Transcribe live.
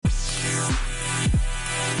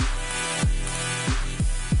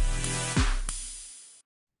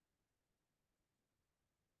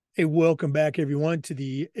Hey, welcome back, everyone, to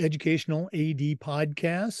the Educational AD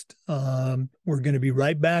podcast. We're going to be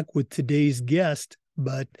right back with today's guest,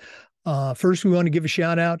 but first, we want to give a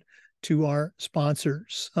shout out to our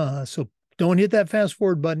sponsors. So don't hit that fast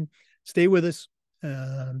forward button. Stay with us.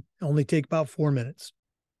 Only take about 4 minutes.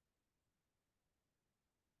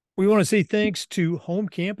 We want to say thanks to Home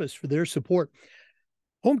Campus for their support.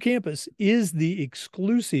 Home Campus is the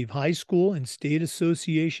exclusive high school and state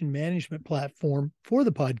association management platform for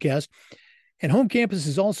the podcast. And Home Campus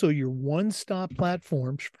is also your one-stop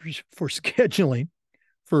platform for scheduling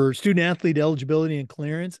for student athlete eligibility and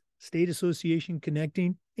clearance, state association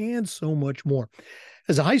connecting, and so much more.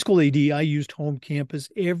 As a high school AD, I used Home Campus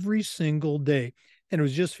every single day, and it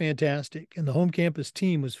was just fantastic. And the Home Campus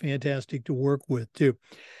team was fantastic to work with, too.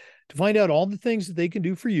 To find out all the things that they can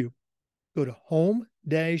do for you, go to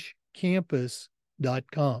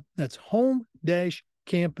home-campus.com. That's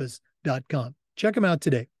home-campus.com. Check them out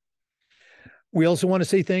today. We also want to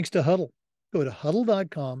say thanks to Huddle. Go to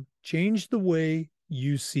huddle.com. Change the way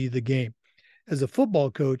you see the game. As a football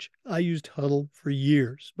coach, I used Huddle for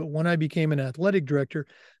years, but when I became an athletic director,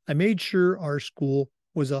 I made sure our school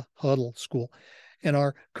was a Huddle school. And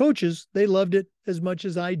our coaches, they loved it as much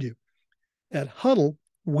as I do. At Huddle,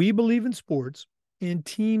 we believe in sports, and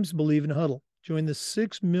teams believe in Huddle. Join the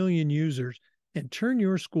 6 million users and turn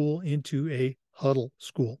your school into a Huddle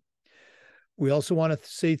school. We also want to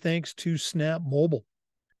say thanks to Snap Mobile.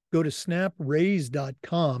 Go to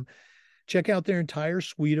snapraise.com. Check out their entire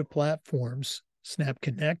suite of platforms: Snap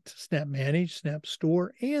Connect, Snap Manage, Snap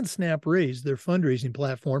Store, and Snap Raise, their fundraising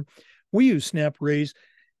platform. We use Snap Raise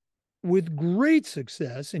with great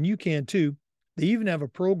success, and you can too. They even have a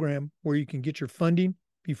program where you can get your funding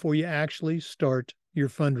before you actually start your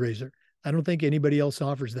fundraiser. I don't think anybody else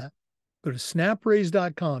offers that. Go to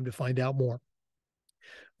snapraise.com to find out more.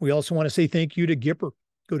 We also want to say thank you to Gipper.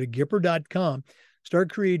 Go to gipper.com.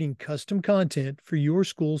 Start creating custom content for your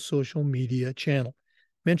school's social media channel.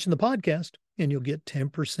 Mention the podcast and you'll get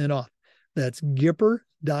 10% off. That's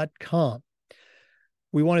gipper.com.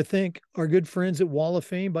 We want to thank our good friends at Wall of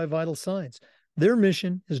Fame by Vital Signs. Their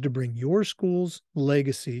mission is to bring your school's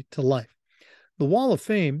legacy to life. The Wall of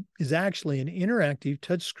Fame is actually an interactive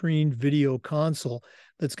touchscreen video console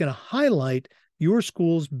that's going to highlight your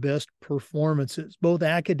school's best performances, both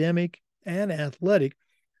academic and athletic,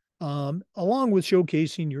 along with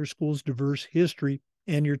showcasing your school's diverse history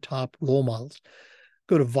and your top role models.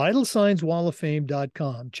 Go to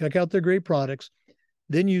vitalsignswalloffame.com. Check out their great products.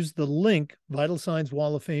 Then use the link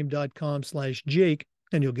vitalsignswalloffame.com/Jake,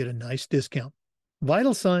 and you'll get a nice discount.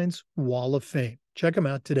 Vital Signs Wall of Fame. Check them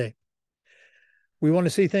out today. We want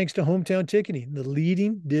to say thanks to Hometown Ticketing, the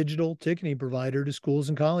leading digital ticketing provider to schools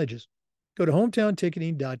and colleges. Go to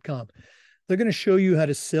hometownticketing.com. They're going to show you how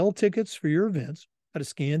to sell tickets for your events, how to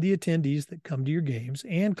scan the attendees that come to your games,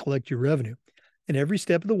 and collect your revenue. And every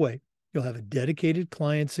step of the way, you'll have a dedicated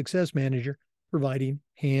client success manager providing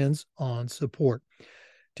hands-on support.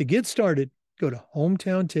 To get started, go to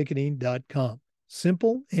hometownticketing.com.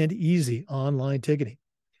 Simple and easy online ticketing.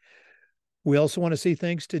 We also want to say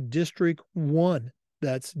thanks to District 1.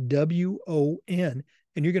 That's WON. And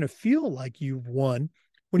you're going to feel like you've won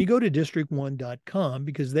when you go to district1.com,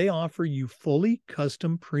 because they offer you fully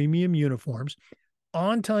custom premium uniforms,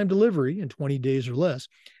 on-time delivery in 20 days or less,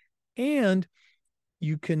 and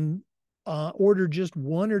you can order just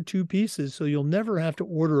 1 or 2 pieces, so you'll never have to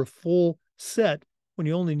order a full set when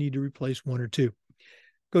you only need to replace 1 or 2.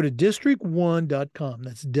 Go to district1.com.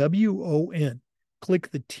 That's WON.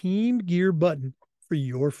 Click the Team Gear button for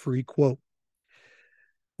your free quote.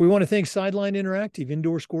 We want to thank Sideline Interactive,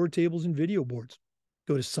 indoor score tables and video boards.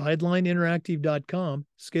 Go to sidelineinteractive.com,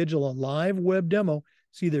 schedule a live web demo,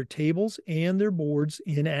 see their tables and their boards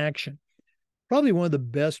in action. Probably one of the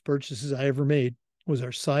best purchases I ever made was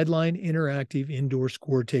our Sideline Interactive indoor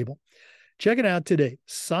score table. Check it out today,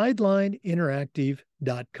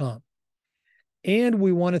 sidelineinteractive.com. And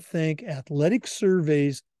we want to thank Athletic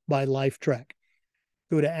Surveys by LifeTrack.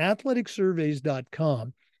 Go to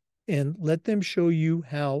athleticsurveys.com and let them show you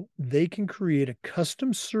how they can create a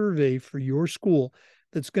custom survey for your school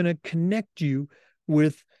that's going to connect you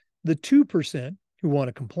with the 2% who want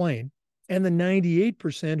to complain and the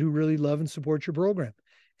 98% who really love and support your program.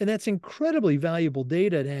 And that's incredibly valuable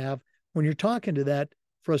data to have when you're talking to that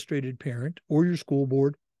frustrated parent or your school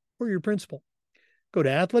board or your principal. Go to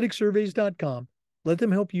athleticsurveys.com. Let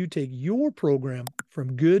them help you take your program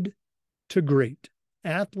from good to great.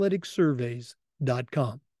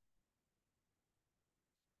 athleticsurveys.com.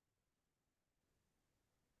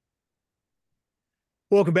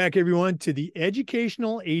 Welcome back, everyone, to the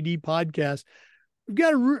Educational AD Podcast. We've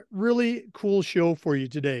got a really cool show for you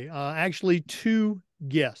today. Actually, two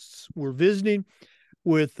guests. We're visiting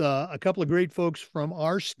with a couple of great folks from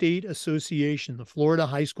our state association, the Florida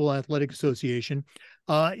High School Athletic Association.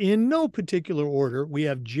 In no particular order, we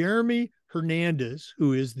have Jeremy Hernandez,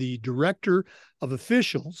 who is the director of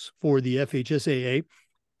officials for the FHSAA.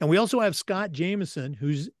 And we also have Scott Jamison,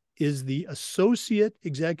 is the associate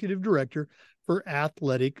executive director for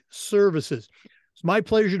athletic services. It's my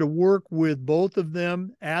pleasure to work with both of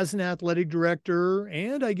them as an athletic director,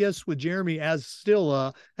 and I guess with Jeremy as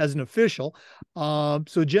still as an official.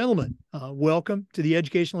 So, gentlemen, welcome to the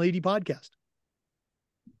Educational AD Podcast.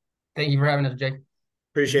 Thank you for having us, Jake.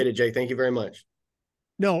 Appreciate it, Jake. Thank you very much.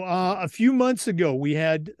 No, a few months ago, we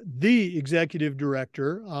had the executive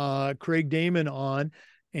director, Craig Damon, on,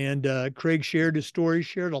 and Craig shared his story,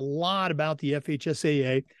 shared a lot about the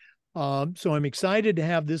FHSAA. So I'm excited to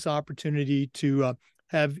have this opportunity to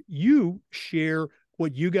have you share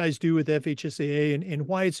what you guys do with FHSAA and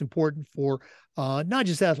why it's important for not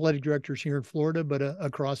just athletic directors here in Florida, but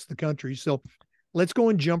across the country. So let's go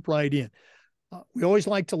and jump right in. We always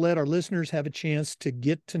like to let our listeners have a chance to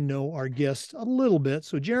get to know our guests a little bit.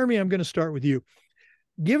 So, Jeremy, I'm going to start with you.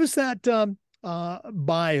 Give us that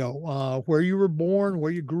bio, where you were born,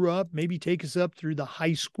 where you grew up, maybe take us up through the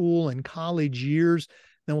high school and college years.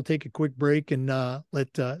 Then we'll take a quick break and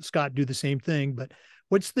let Scott do the same thing. But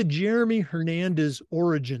what's the Jeremy Hernandez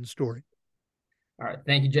origin story? All right.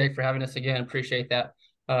 Thank you, Jake, for having us again. Appreciate that.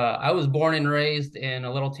 I was born and raised in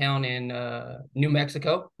a little town in New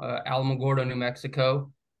Mexico, Alamogordo, New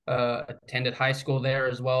Mexico. Attended high school there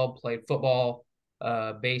as well, played football,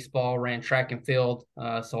 baseball, ran track and field.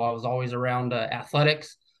 So I was always around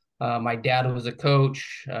athletics. My dad was a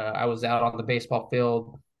coach. I was out on the baseball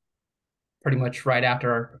field pretty much right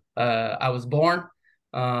after I was born.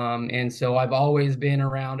 And so I've always been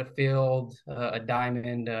around a field, a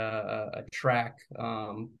diamond, a track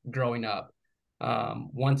growing up.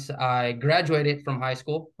 Once I graduated from high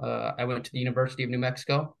school, I went to the University of New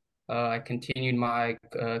Mexico. I continued my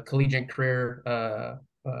collegiate career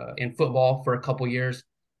in football for a couple years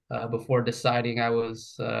before deciding I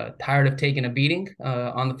was tired of taking a beating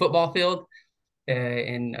on the football field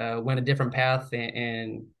and went a different path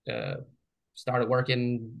and started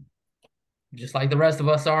working just like the rest of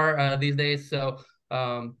us are these days. So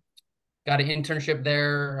got an internship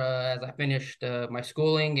there as I finished my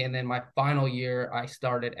schooling. And then my final year, I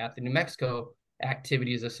started at the New Mexico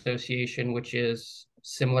Activities Association, which is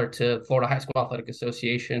similar to Florida High School Athletic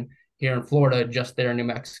Association here in Florida, just there in New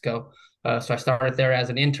Mexico. So I started there as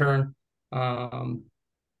an intern,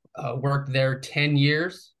 worked there 10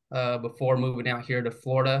 years before moving out here to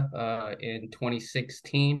Florida in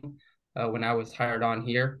 2016 when I was hired on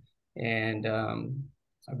here. And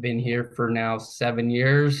I've been here for now 7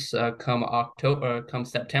 years, come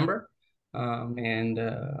September. And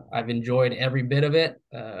I've enjoyed every bit of it.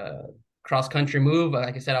 Cross country move.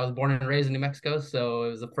 Like I said, I was born and raised in New Mexico. So it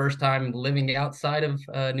was the first time living outside of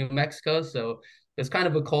New Mexico. So it's kind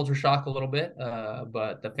of a culture shock a little bit,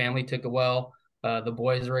 but the family took it well. The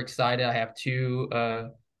boys are excited. I have two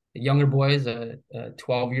younger boys, a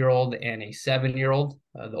 12-year-old and a 7-year-old.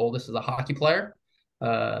 The oldest is a hockey player.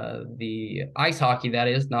 The ice hockey, that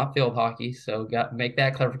is, not field hockey. So got to make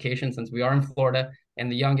that clarification since we are in Florida.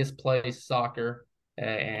 And the youngest plays soccer,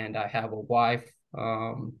 and I have a wife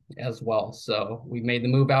as well. So we made the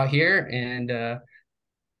move out here, and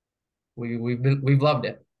we've loved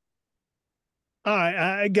it. All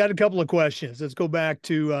right, I got a couple of questions. Let's go back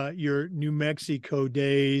to your New Mexico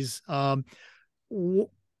days.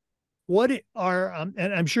 What are,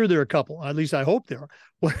 and I'm sure there are a couple, at least I hope there are,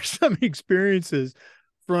 what are some experiences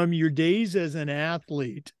from your days as an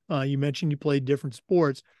athlete? You mentioned you played different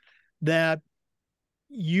sports that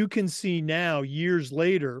you can see now, years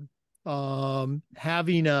later,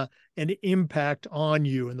 having an impact on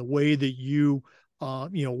you in the way that you,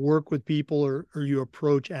 work with people or you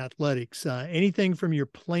approach athletics. Anything from your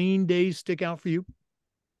playing days stick out for you?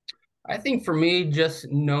 I think for me, just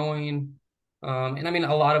knowing, and I mean,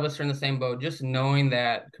 a lot of us are in the same boat, just knowing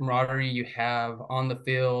that camaraderie you have on the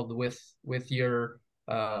field with your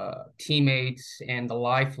teammates and the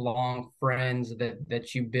lifelong friends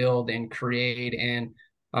that you build and create, and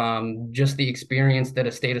just the experience that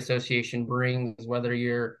a state association brings, whether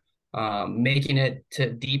you're making it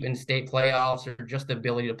to deep in state playoffs or just the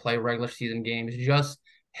ability to play regular season games, just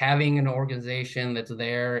having an organization that's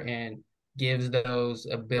there and gives those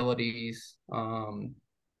abilities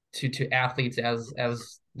to athletes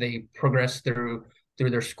as they progress through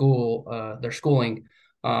their schooling.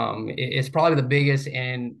 It's probably the biggest,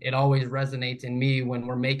 and it always resonates in me when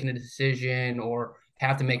we're making a decision or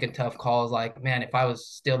have to make a tough call. Is like, man, if I was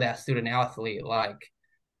still that student athlete, like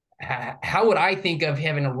how would I think of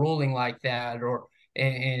having a ruling like that? Or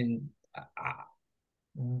and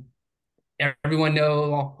everyone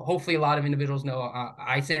know, hopefully a lot of individuals know,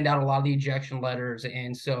 I send out a lot of the ejection letters.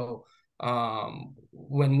 And so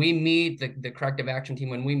when we meet the corrective action team,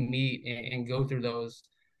 when we meet and go through those,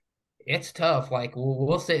 it's tough. Like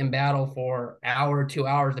we'll sit in battle for an hour, 2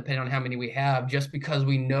 hours, depending on how many we have, just because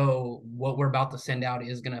we know what we're about to send out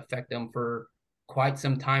is going to affect them for quite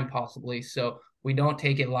some time, possibly. So we don't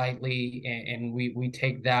take it lightly, and we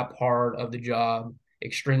take that part of the job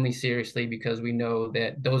extremely seriously, because we know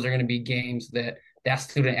that those are going to be games that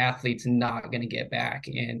student athlete's not going to get back.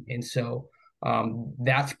 And so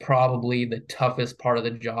that's probably the toughest part of the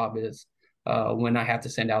job, is when I have to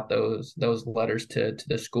send out those letters to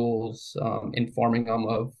the schools, informing them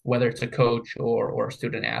of whether it's a coach or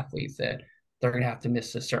student athletes that they're going to have to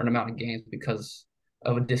miss a certain amount of games because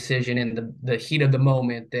of a decision in the heat of the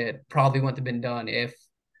moment that probably wouldn't have been done if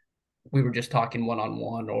we were just talking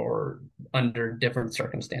one-on-one or under different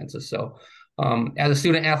circumstances. So as a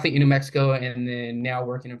student athlete in New Mexico, and then now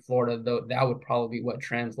working in Florida, though, that would probably be what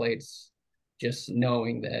translates, just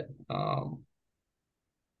knowing that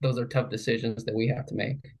those are tough decisions that we have to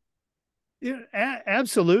make. Yeah,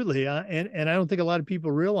 absolutely. And I don't think a lot of people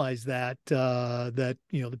realize that, that,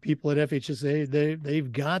 the people at FHSA,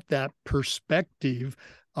 they've got that perspective,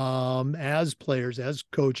 as players, as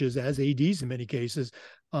coaches, as ADs in many cases.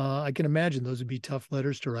 I can imagine those would be tough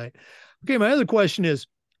letters to write. Okay. My other question is,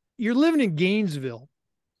 you're living in Gainesville,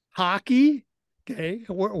 hockey. Okay.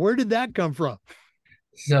 Where did that come from?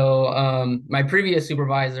 So my previous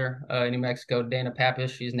supervisor in New Mexico, Dana Pappas,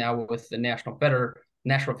 she's now with the National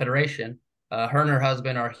Federation. Her and her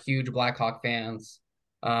husband are huge Blackhawk fans.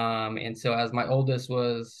 And so as my oldest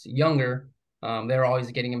was younger, they were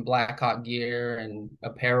always getting in Blackhawk gear and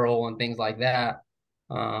apparel and things like that.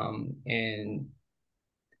 And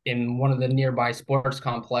in one of the nearby sports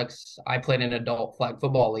complex, I played in an adult flag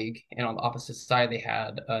football league, and on the opposite side, they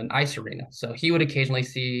had an ice arena. So he would occasionally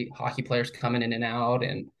see hockey players coming in and out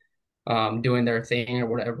and doing their thing or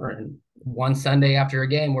whatever. And one Sunday after a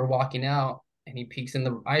game, we're walking out, and he peeks in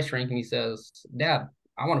the ice rink and he says, "Dad,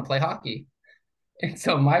 I want to play hockey." And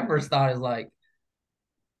so my first thought is like,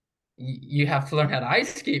 you have to learn how to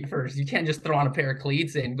ice skate first. You can't just throw on a pair of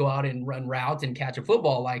cleats and go out and run routes and catch a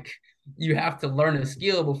football. Like, you have to learn a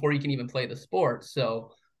skill before you can even play the sport.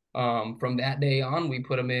 So from that day on, we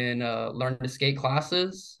put him in learn to skate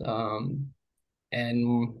classes.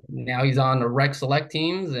 And now he's on the rec select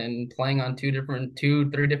teams and playing on three different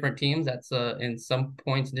teams. That's in some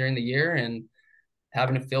points during the year, and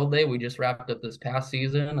having a field day. We just wrapped up this past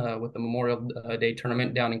season with the Memorial Day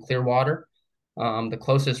tournament down in Clearwater. The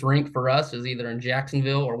closest rink for us is either in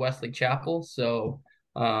Jacksonville or Wesley Chapel. So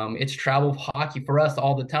it's travel hockey for us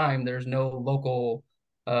all the time. There's no local,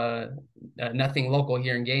 nothing local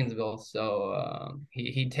here in Gainesville. So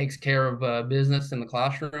he takes care of business in the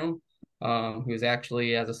classroom. He was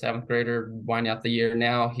actually, as a seventh grader, winding out the year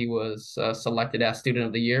now, he was selected as student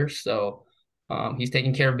of the year. So he's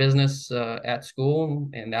taking care of business at school,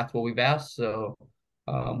 and that's what we've asked. So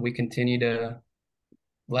we continue to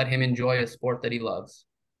let him enjoy a sport that he loves.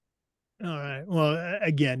 All right. Well,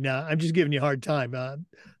 again, I'm just giving you a hard time.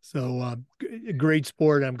 Great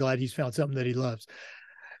sport. I'm glad he's found something that he loves.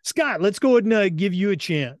 Scott, let's go ahead and give you a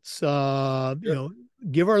chance. Sure.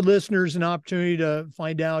 Give our listeners an opportunity to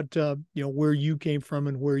find out, where you came from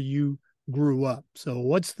and where you grew up. So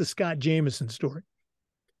what's the Scott Jamison story?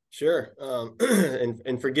 Sure.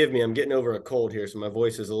 And forgive me, I'm getting over a cold here, so my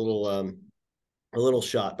voice is a little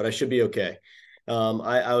shot, but I should be okay.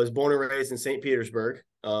 I was born and raised in St. Petersburg,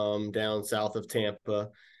 down south of Tampa,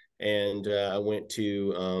 and I went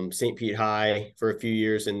to St. Pete High for a few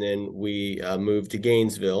years, and then we moved to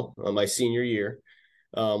Gainesville my senior year,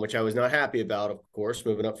 which I was not happy about, of course,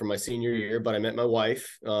 moving up from my senior year. But I met my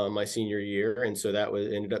wife my senior year, and so that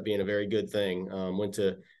ended up being a very good thing. Went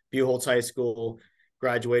to Buchholz High School,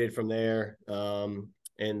 graduated from there.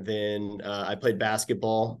 And then I played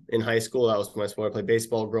basketball in high school. That was my sport. I played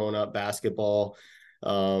baseball growing up, basketball,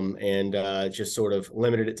 and just sort of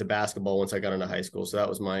limited it to basketball once I got into high school. So that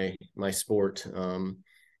was my sport.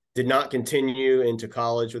 Did not continue into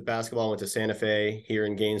college with basketball. I went to Santa Fe here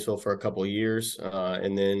in Gainesville for a couple of years,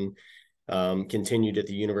 and then continued at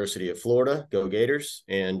the University of Florida, go Gators,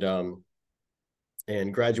 and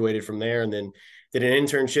graduated from there. And then did an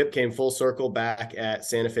internship, came full circle back at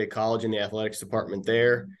Santa Fe College in the athletics department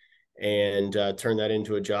there, and turned that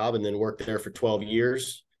into a job, and then worked there for 12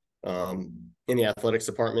 years in the athletics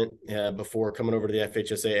department before coming over to the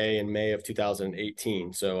FHSAA in May of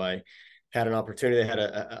 2018. So I had an opportunity, had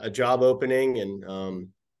a job opening, and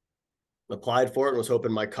applied for it, and was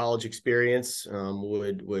hoping my college experience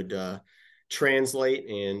would translate,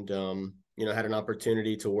 and had an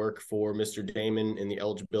opportunity to work for Mr. Damon in the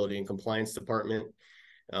eligibility and compliance department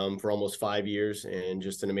for almost 5 years, and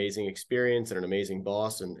just an amazing experience and an amazing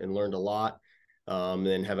boss, and learned a lot.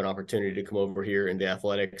 Then have an opportunity to come over here into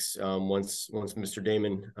athletics once Mr.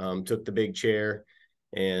 Damon took the big chair.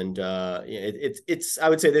 And it's I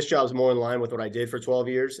would say this job is more in line with what I did for 12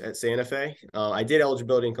 years at Santa Fe. I did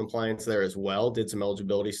eligibility and compliance there as well, did some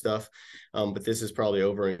eligibility stuff, but this is probably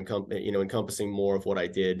encompassing more of what I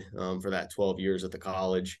did for that 12 years at the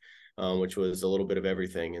college, which was a little bit of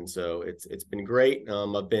everything. And so it's been great.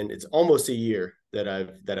 It's almost a year that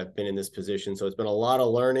I've been in this position, so it's been a lot of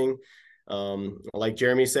learning. Like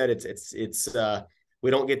Jeremy said, it's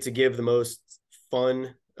we don't get to give the most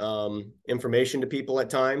fun information to people at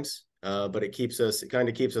times, but it kind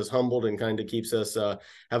of keeps us humbled, and kind of keeps us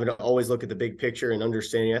having to always look at the big picture and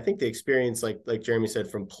understanding. I think the experience, like Jeremy said,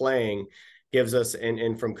 from playing gives us,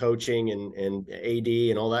 and from coaching and AD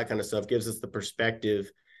and all that kind of stuff, gives us the perspective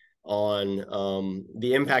on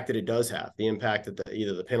the impact that it does have, the impact that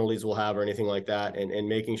either the penalties will have or anything like that, and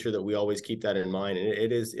making sure that we always keep that in mind. And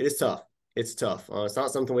it is tough. It's tough. It's not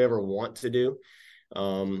something we ever want to do.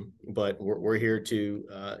 But we're here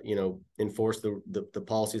to enforce the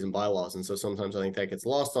policies and bylaws, and so sometimes I think that gets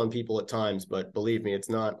lost on people at times. But believe me, it's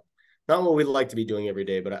not what we'd like to be doing every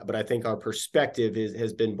day. But I think our perspective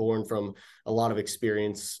has been born from a lot of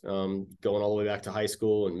experience, going all the way back to high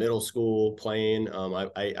school and middle school playing.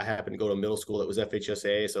 I happened to go to a middle school that was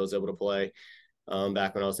FHSAA, so I was able to play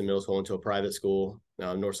back when I was in middle school, into a private school,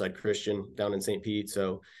 Northside Christian down in St. Pete.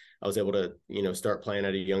 So I was able to, start playing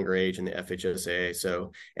at a younger age in the FHSAA.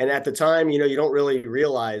 So, and at the time, you don't really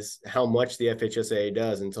realize how much the FHSAA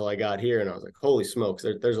does until I got here, and I was like, holy smokes,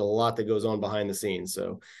 there's a lot that goes on behind the scenes.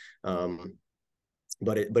 So,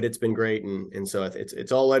 but it's been great. And so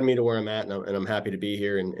it's all led me to where I'm at, and I'm happy to be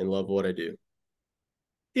here and love what I do.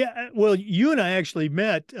 Yeah, well, you and I actually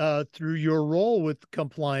met through your role with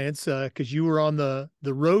compliance, because you were on the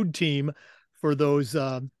road team for those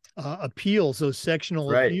appeals, those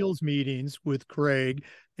sectional appeals meetings with Craig,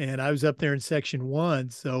 and I was up there in section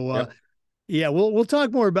 1. So Yep. yeah, we'll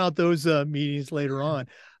talk more about those meetings later on.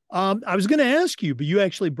 I was going to ask you, but you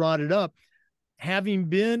actually brought it up. Having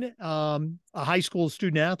been a high school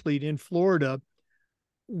student athlete in Florida,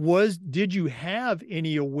 did you have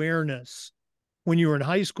any awareness when you were in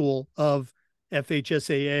high school of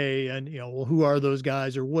FHSAA and, well, who are those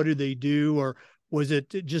guys, or what do they do, or was it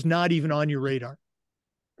just not even on your radar?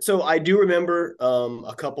 So I do remember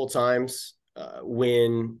a couple times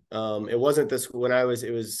when it wasn't this, when I was,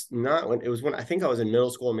 it was not when, it was when I think I was in middle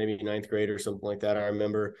school, maybe 9th grade or something like that. I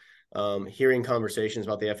remember hearing conversations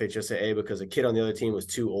about the FHSAA because a kid on the other team was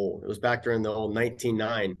too old. It was back during the old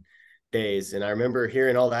 1909 days. And I remember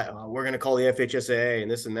hearing all that, we're going to call the FHSAA and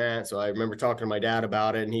this and that. So I remember talking to my dad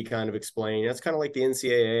about it, and he kind of explained, that's kind of like the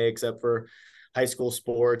NCAA, except for high school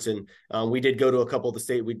sports. And we did go to a couple of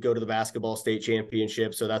we'd go to the basketball state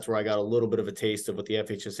championship. So that's where I got a little bit of a taste of what the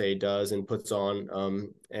FHSA does and puts on.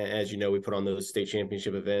 As you know, we put on those state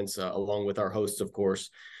championship events along with our hosts, of course.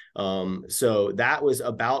 So that was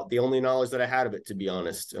about the only knowledge that I had of it, to be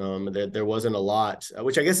honest. There wasn't a lot,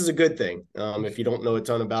 which I guess is a good thing. If you don't know a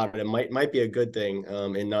ton about it, it might be a good thing.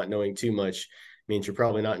 And not knowing too much means you're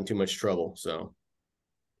probably not in too much trouble. So.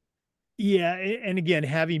 Yeah, and again,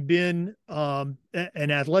 having been an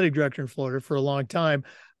athletic director in Florida for a long time,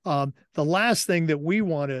 the last thing that we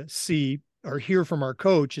want to see or hear from our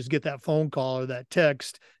coach is get that phone call or that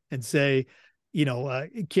text and say,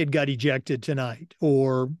 kid got ejected tonight,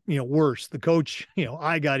 or, worse, the coach,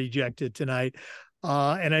 I got ejected tonight.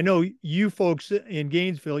 And I know you folks in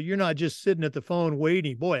Gainesville, you're not just sitting at the phone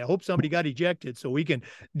waiting. Boy, I hope somebody got ejected so we can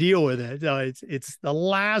deal with it. It's the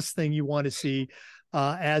last thing you want to see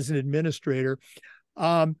as an administrator.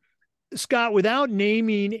 Scott, without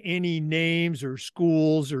naming any names or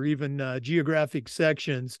schools or even geographic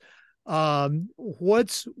sections,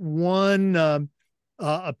 what's one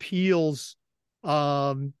appeals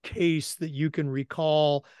case that you can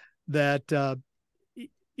recall that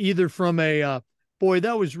either from a boy,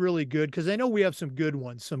 that was really good? Because I know we have some good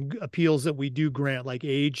ones, some appeals that we do grant, like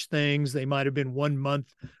age things. They might have been 1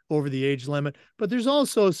 month over the age limit, but there's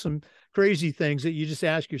also some crazy things that you just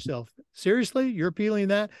ask yourself, seriously, you're appealing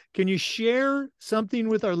that? Can you share something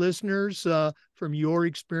with our listeners from your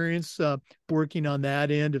experience working on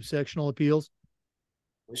that end of sectional appeals?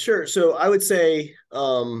 Sure. So I would say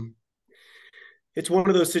it's one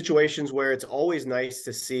of those situations where it's always nice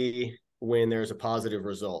to see when there's a positive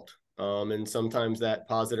result. And sometimes that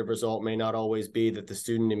positive result may not always be that the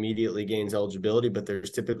student immediately gains eligibility, but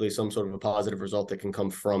there's typically some sort of a positive result that can come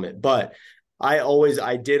from it. But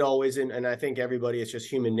I did always, and I think everybody, it's just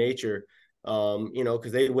human nature,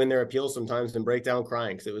 because they'd win their appeals sometimes and break down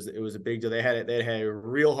crying because it was a big deal. They had a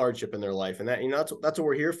real hardship in their life, and that that's what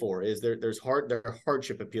we're here for. Is there are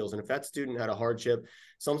hardship appeals, and if that student had a hardship,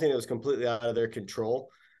 something that was completely out of their control,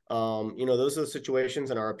 those are the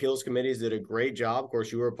situations, and our appeals committees did a great job. Of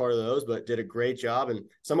course, you were a part of those, but did a great job. And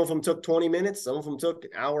some of them took 20 minutes, some of them took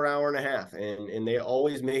an hour and a half, and they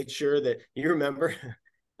always made sure that you remember.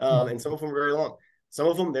 And some of them were very long. Some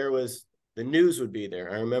of them, the news would be there.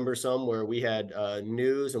 I remember some where we had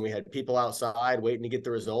news and we had people outside waiting to get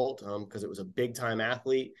the result because it was a big time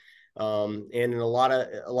athlete. And in a lot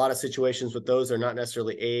of situations with those, they're not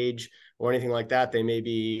necessarily age or anything like that. They may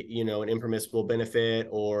be, an impermissible benefit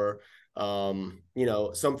or,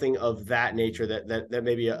 something of that nature that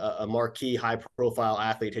maybe a marquee high profile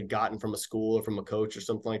athlete had gotten from a school or from a coach or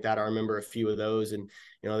something like that. I remember a few of those, and,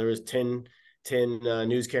 there was 10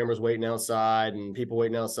 news cameras waiting outside and people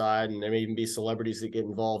waiting outside, and there may even be celebrities that get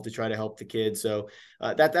involved to try to help the kids. So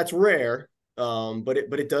that's rare, but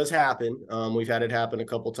it does happen. We've had it happen a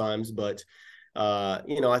couple times, but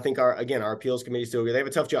I think our appeals committees do. They have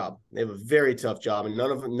a tough job. They have a very tough job, and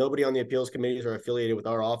nobody on the appeals committees are affiliated with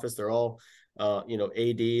our office. They're all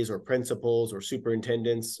ADs or principals or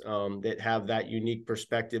superintendents that have that unique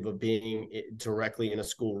perspective of being directly in a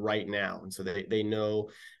school right now. And so they know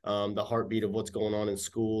the heartbeat of what's going on in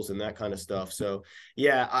schools and that kind of stuff. So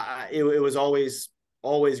yeah, it was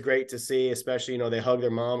always great to see, especially, they hug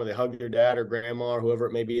their mom or they hug their dad or grandma or whoever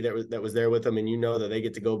it may be that was there with them. And that they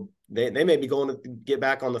get to go, they may be going to get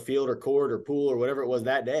back on the field or court or pool or whatever it was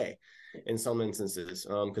that day in some instances,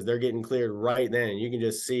 because they're getting cleared right then. You can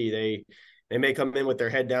just see they may come in with their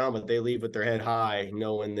head down, but they leave with their head high,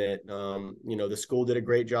 knowing that, the school did a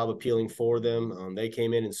great job appealing for them. They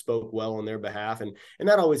came in and spoke well on their behalf. And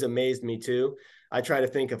that always amazed me too. I try to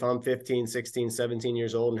think if I'm 15, 16, 17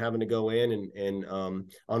 years old and having to go in and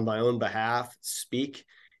on my own behalf, speak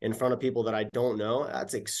in front of people that I don't know,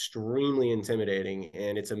 that's extremely intimidating.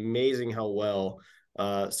 And it's amazing how well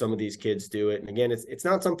some of these kids do it. And again, it's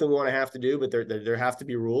not something we want to have to do, but there have to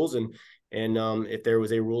be rules. And if there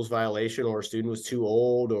was a rules violation or a student was too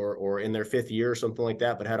old or in their fifth year or something like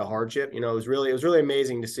that, but had a hardship, it was really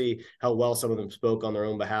amazing to see how well some of them spoke on their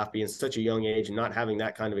own behalf, being such a young age and not having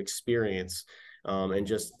that kind of experience, and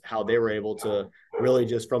just how they were able to really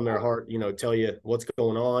just from their heart, tell you what's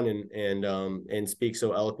going on and speak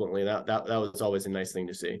so eloquently. That was always a nice thing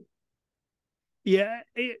to see. Yeah,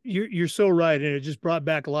 you're so right, and it just brought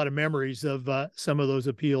back a lot of memories of some of those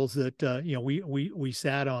appeals that we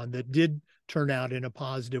sat on that did turn out in a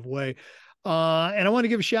positive way. And I want to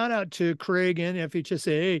give a shout out to Craig and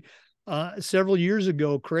FHSAA. Several years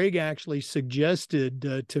ago, Craig actually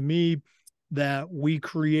suggested to me that we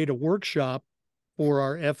create a workshop for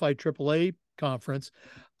our FIAAA conference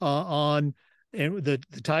and the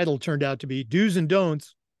title turned out to be Do's and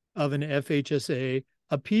Don'ts of an FHSAA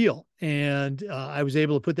appeal. And I was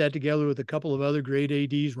able to put that together with a couple of other great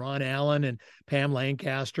ADs, Ron Allen and Pam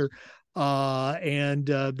Lancaster. And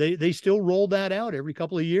they still roll that out every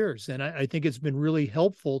couple of years. And I think it's been really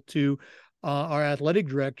helpful to our athletic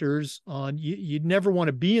directors on, you'd never want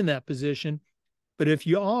to be in that position, but if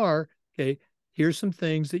you are, okay, here's some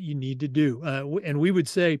things that you need to do. And we would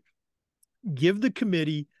say, give the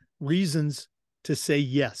committee reasons to say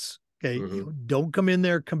yes. Okay. Mm-hmm. Don't come in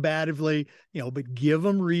there combatively, but give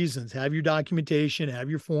them reasons, have your documentation, have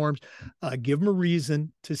your forms, give them a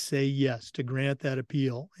reason to say yes, to grant that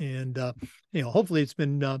appeal. And, hopefully it's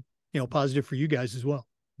been, positive for you guys as well.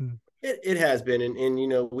 It has been. And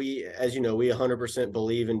we 100%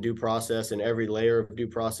 believe in due process and every layer of due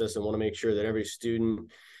process, and want to make sure that every student,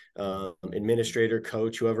 administrator,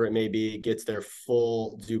 coach, whoever it may be, gets their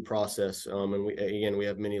full due process. And we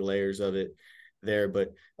have many layers of it there,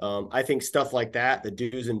 but I think stuff like that, the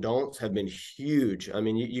do's and don'ts, have been huge. I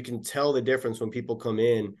mean, you can tell the difference when people come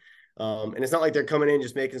in, and it's not like they're coming in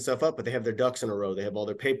just making stuff up, but they have their ducks in a row. They have all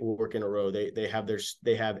their paperwork in a row. They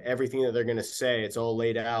have everything that they're going to say. It's all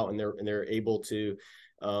laid out, and they're able to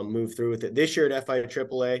move through with it. This year at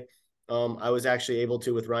FIAAA, I was actually able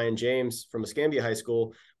to, with Ryan James from Escambia High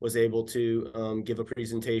School, was able to give a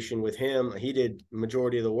presentation with him. He did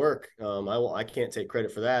majority of the work. I can't take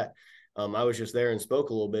credit for that. I was just there and spoke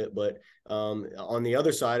a little bit, but on the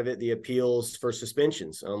other side of it, the appeals for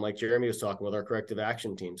suspensions, like Jeremy was talking with our corrective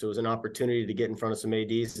action team. So it was an opportunity to get in front of some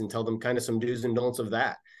ADs and tell them kind of some do's and don'ts of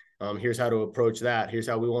that. Here's how to approach that. Here's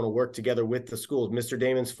how we want to work together with the schools. Mr.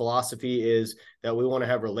 Damon's philosophy is that we want to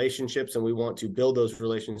have relationships and we want to build those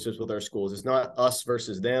relationships with our schools. It's not us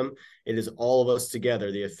versus them. It is all of us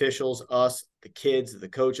together, the officials, us, the kids, the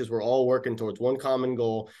coaches. We're all working towards one common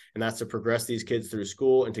goal, and that's to progress these kids through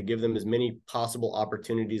school and to give them as many possible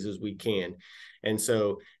opportunities as we can. And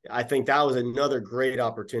so I think that was another great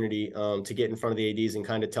opportunity to get in front of the ADs and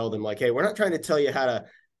kind of tell them, like, hey, we're not trying to tell you how to,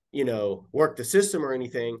 work the system or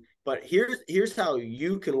anything, but here's how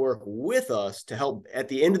you can work with us to help at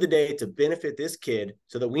the end of the day to benefit this kid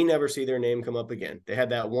so that we never see their name come up again. They had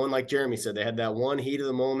that one, like Jeremy said, they had that one heat of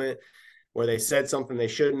the moment where they said something they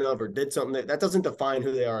shouldn't have or did something that doesn't define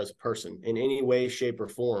who they are as a person in any way, shape, or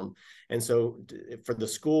form. And so for the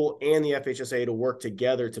school and the FHSA to work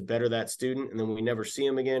together to better that student, and then we never see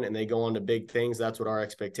them again and they go on to big things, that's what our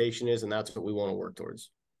expectation is, and that's what we want to work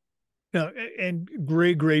towards. No, and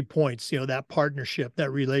great points. That partnership,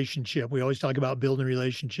 that relationship. We always talk about building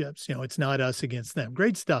relationships. It's not us against them.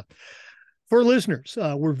 Great stuff. For listeners,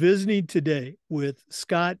 we're visiting today with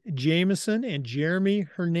Scott Jamison and Jeremy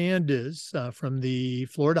Hernadez from the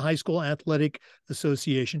Florida High School Athletic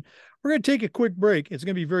Association. We're going to take a quick break. It's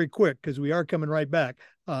going to be very quick because we are coming right back.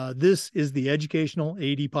 This is the Educational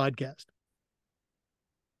AD Podcast.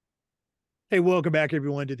 Hey, welcome back,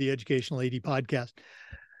 everyone, to the Educational AD Podcast.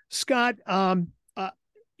 Scott,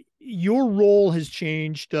 your role has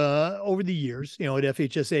changed over the years, at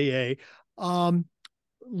FHSAA.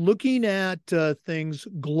 Looking at things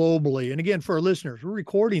globally, and again, for our listeners, we're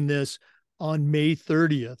recording this on May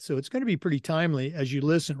 30th, so it's going to be pretty timely as you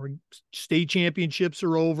listen. State championships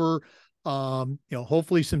are over,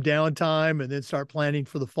 hopefully some downtime, and then start planning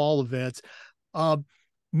for the fall events.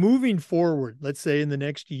 Moving forward, let's say in the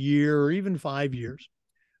next year or even 5 years,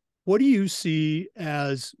 what do you see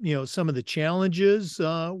as, some of the challenges?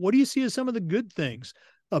 What do you see as some of the good things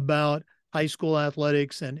about high school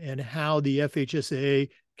athletics and how the FHSAA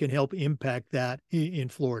can help impact that in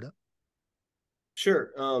Florida?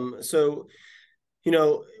 Sure. So,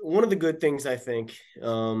 one of the good things I think,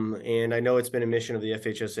 and I know it's been a mission of the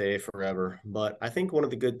FHSAA forever, but I think one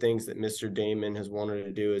of the good things that Mr. Damon has wanted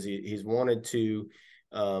to do is he's wanted to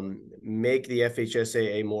make the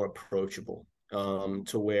FHSAA more approachable.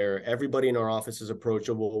 To where everybody in our office is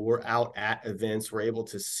approachable. We're out at events. We're able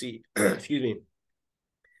to see,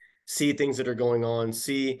 see things that are going on,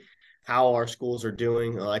 see how our schools are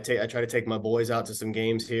doing. I try to take my boys out to some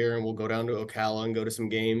games here, and we'll go down to Ocala and go to some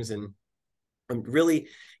games, and really,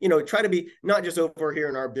 try to be not just over here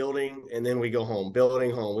in our building and then we go home,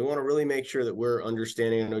 building home. We want to really make sure that we're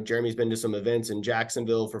understanding. I know Jeremy's been to some events in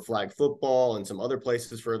Jacksonville for flag football and some other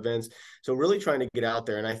places for events. So really trying to get out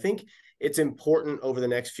there. And I think it's important over the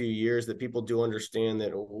next few years that people do understand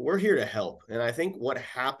that we're here to help. And I think what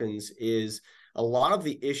happens is a lot of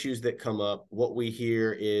the issues that come up, what we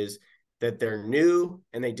hear is that they're new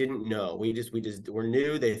and they didn't know. We're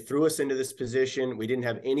new. They threw us into this position. We didn't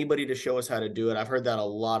have anybody to show us how to do it. I've heard that a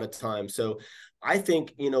lot of times. So I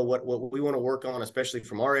think, what we want to work on, especially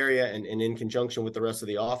from our area and in conjunction with the rest of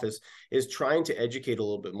the office, is trying to educate a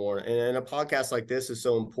little bit more. And a podcast like this is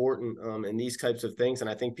so important in these types of things. And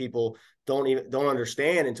I think people don't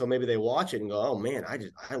understand until maybe they watch it and go, oh man,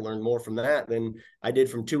 I learned more from that than I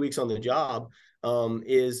did from 2 weeks on the job.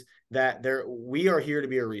 Is that we are here to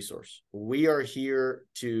be a resource. We are here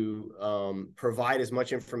to provide as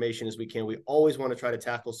much information as we can. We always want to try to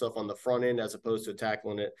tackle stuff on the front end as opposed to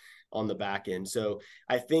tackling it on the back end. So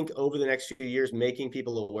I think over the next few years, making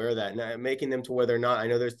people aware of that, and making them to where they're not. I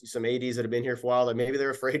know there's some ADs that have been here for a while that maybe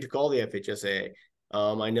they're afraid to call the FHSAA.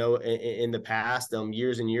 I know in the past,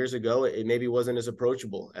 years and years ago, it maybe wasn't as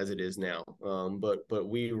approachable as it is now. But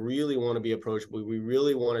we really want to be approachable. We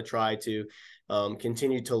really want to try to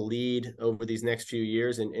continue to lead over these next few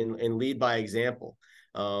years and lead by example.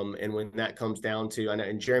 And when that comes down to,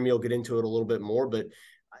 and Jeremy will get into it a little bit more, but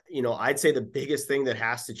I'd say the biggest thing that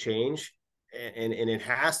has to change, and it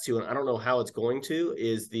has to, and I don't know how it's going to,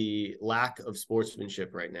 is the lack of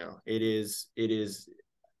sportsmanship right now. It's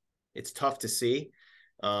tough to see.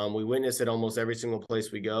 We witness it almost every single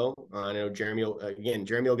place we go. I know Jeremy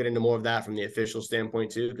will get into more of that from the official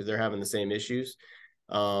standpoint too, because they're having the same issues.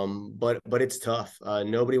 But it's tough.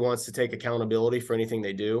 Nobody wants to take accountability for anything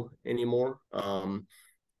they do anymore.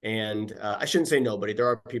 And I shouldn't say nobody. There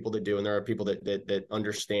are people that do, and there are people that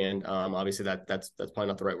understand. Obviously, that's probably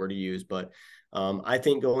not the right word to use, but I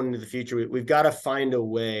think going into the future, we've got to find a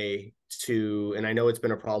way to, and I know it's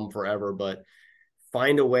been a problem forever, but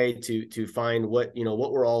find a way to find what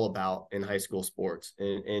we're all about in high school sports,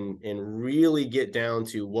 and really get down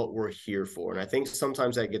to what we're here for. And I think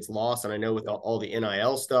sometimes that gets lost. And I know with all the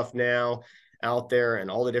NIL stuff now, out there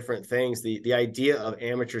and all the different things, the idea of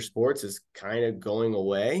amateur sports is kind of going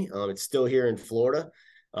away. It's still here in Florida,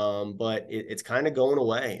 but it's kind of going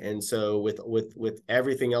away. And so with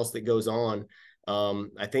everything else that goes on,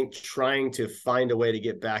 I think trying to find a way to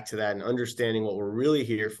get back to that and understanding what we're really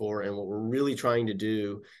here for and what we're really trying to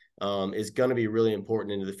do is going to be really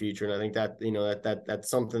important into the future. And I think that, that's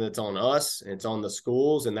something that's on us, and it's on the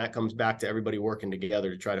schools, and that comes back to everybody working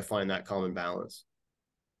together to try to find that common balance.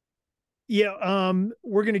 Yeah,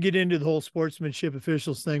 we're going to get into the whole sportsmanship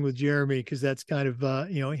officials thing with Jeremy, because that's kind of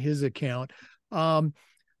his account.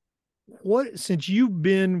 Since you've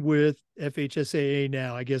been with FHSAA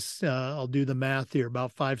now, I guess I'll do the math here,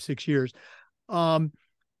 about 5-6 years. I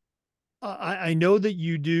know that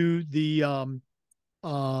you do the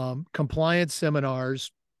compliance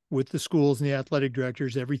seminars with the schools and the athletic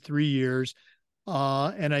directors every 3 years.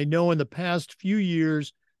 And I know in the past few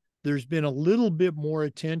years, there's been a little bit more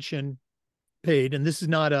attention paid, and this is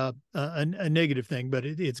not a negative thing, but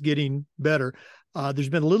it's getting better. There's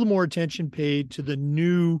been a little more attention paid to the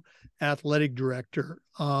new athletic director.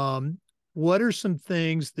 What are some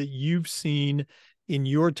things that you've seen in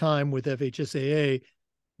your time with FHSAA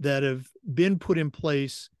that have been put in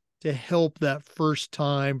place to help that first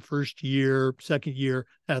year, second year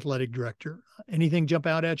athletic director? Anything jump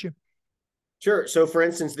out at you? Sure. So for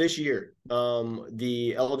instance, this year,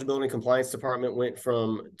 the eligibility and compliance department went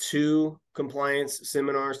from 2 compliance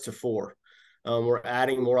seminars to 4. We're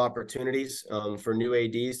adding more opportunities for new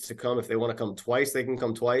ADs to come. If they want to come twice, they can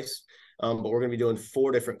come twice. But we're going to be doing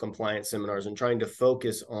 4 different compliance seminars and trying to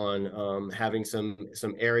focus on having some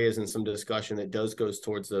areas and some discussion that goes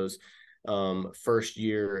towards those first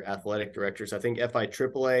year athletic directors. I think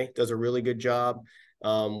FIAAA does a really good job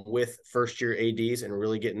with first year ADs and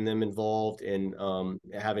really getting them involved in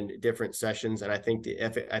having different sessions. And I think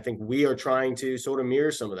we are trying to sort of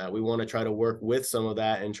mirror some of that. We want to try to work with some of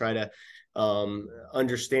that and try to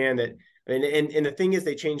understand that. And the thing is,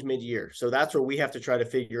 they change mid-year. So that's where we have to try to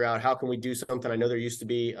figure out, how can we do something? I know there used to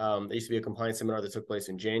be a compliance seminar that took place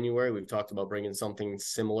in January. We've talked about bringing something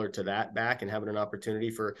similar to that back and having an opportunity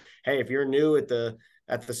for, hey, if you're new at the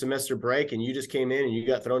semester break and you just came in and you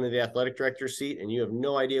got thrown into the athletic director's seat and you have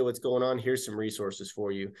no idea what's going on, here's some resources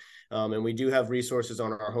for you. And we do have resources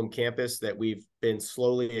on our home campus that we've been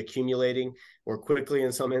slowly accumulating, or quickly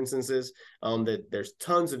in some instances, that there's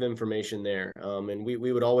tons of information there. And we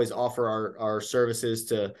would always offer our services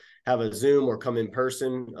to have a Zoom or come in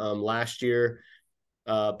person. Last year,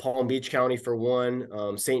 Palm Beach County for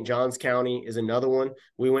one, St. Johns County is another one.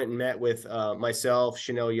 We went and met with myself,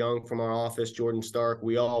 Chanel Young from our office, Jordan Stark.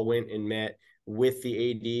 We all went and met with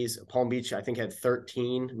the ADs. Palm Beach, I think, had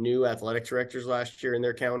 13 new athletic directors last year in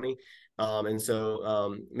their county. And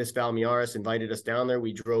so Ms. Valmiaris invited us down there.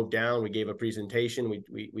 We drove down, we gave a presentation.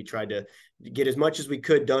 We tried to get as much as we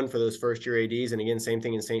could done for those first year ADs. And again, same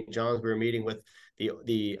thing in St. John's. We were meeting with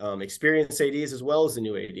the experienced ADs as well as the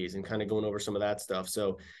new ADs and kind of going over some of that stuff.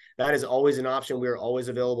 So that is always an option. We're always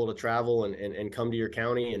available to travel and come to your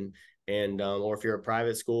county and or if you're a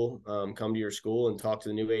private school, come to your school and talk to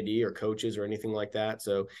the new AD or coaches or anything like that.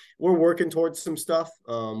 So we're working towards some stuff.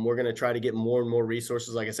 We're going to try to get more and more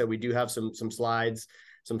resources. Like I said, we do have some slides,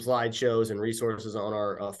 some slideshows and resources on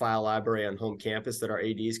our file library on home campus that our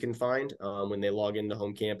ADs can find. When they log into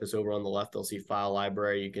home campus, over on the left, they'll see file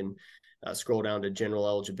library. You can scroll down to general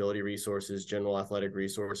eligibility resources, general athletic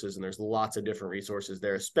resources, and there's lots of different resources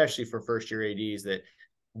there, especially for first year ADs, that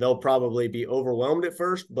they'll probably be overwhelmed at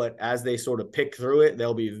first, but as they sort of pick through it,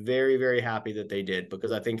 they'll be very, very happy that they did,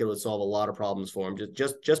 because I think it would solve a lot of problems for them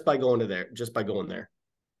just by going there.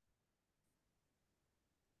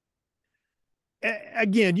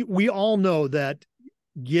 Again, we all know that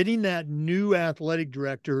getting that new athletic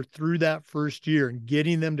director through that first year and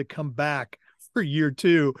getting them to come back for year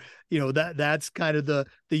 2, that's kind of the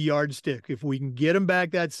yardstick. If we can get them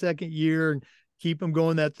back that second year and keep them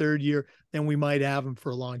going that third year, then we might have them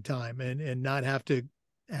for a long time and not have to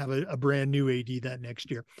have a brand new AD that next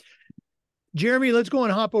year. Jeremy, let's go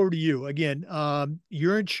and hop over to you again.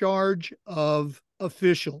 You're in charge of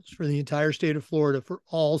officials for the entire state of Florida for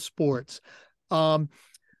all sports. I'm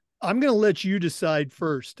going to let you decide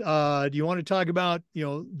first. Do you want to talk about,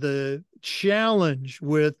 the challenge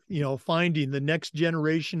with, finding the next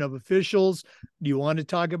generation of officials? Do you want to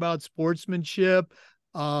talk about sportsmanship?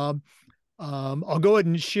 I'll go ahead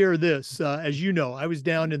and share this. As you know, I was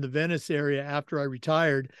down in the Venice area after I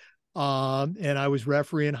retired, and I was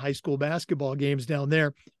refereeing high school basketball games down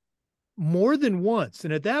there more than once.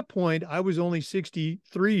 And at that point, I was only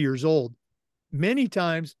 63 years old. Many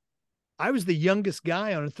times, I was the youngest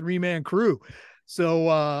guy on a 3-man crew.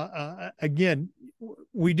 So again,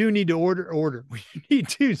 we do need to order. We need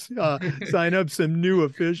to sign up some new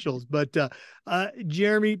officials. But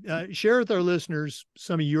Jeremy, share with our listeners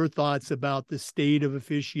some of your thoughts about the state of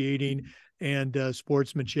officiating and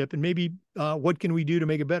sportsmanship, and maybe what can we do to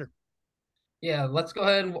make it better? Yeah, let's go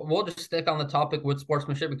ahead and we'll just stick on the topic with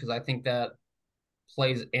sportsmanship because I think that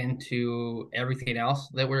plays into everything else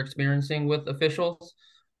that we're experiencing with officials.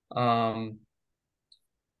 Um,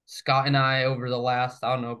 Scott and I, over the last,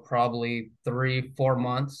 I don't know, probably 3, 4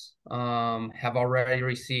 months, have already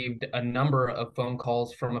received a number of phone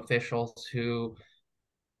calls from officials who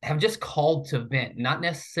have just called to vent, not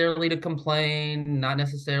necessarily to complain, not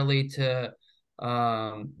necessarily to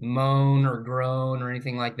moan or groan or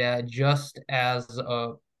anything like that, just as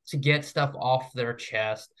to get stuff off their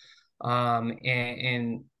chest.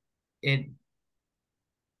 And it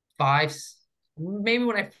five maybe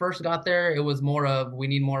when I first got there, it was more of we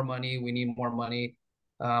need more money, we need more money.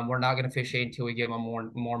 We're not going to officiate until we give them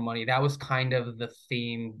more money. That was kind of the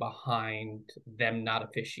theme behind them not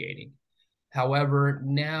officiating. However,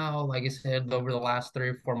 now, like I said, over the last 3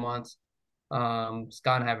 or 4 months,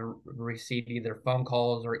 Scott and I have received either phone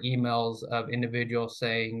calls or emails of individuals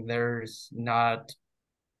saying there's not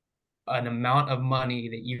an amount of money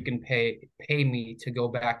that you can pay me to go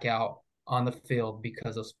back out on the field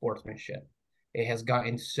because of sportsmanship. It has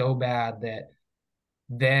gotten so bad that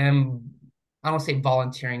them, I don't say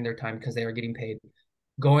volunteering their time because they are getting paid,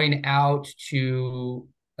 going out to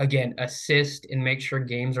again assist and make sure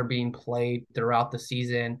games are being played throughout the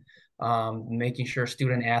season, making sure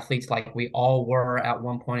student athletes like we all were at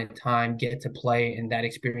one point in time get to play in that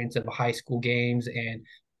experience of high school games and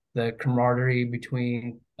the camaraderie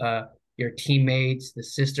between your teammates, the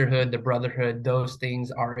sisterhood, the brotherhood, those things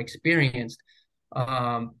are experienced.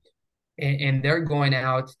 And they're going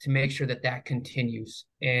out to make sure that that continues.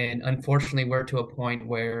 And unfortunately, we're to a point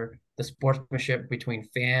where the sportsmanship between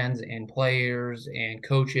fans and players and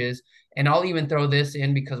coaches, and I'll even throw this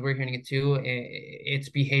in because we're hearing it too, it's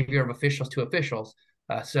behavior of officials to officials.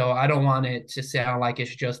 So I don't want it to sound like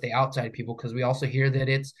it's just the outside people because we also hear that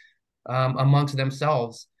it's amongst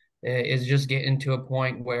themselves. Is just getting to a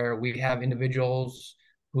point where we have individuals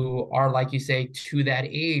who are, like you say, to that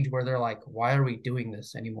age where they're like, why are we doing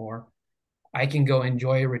this anymore? I can go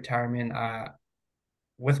enjoy retirement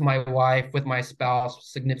with my wife, with my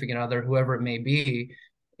spouse, significant other, whoever it may be,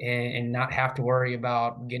 and not have to worry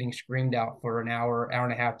about getting screamed out for an hour, hour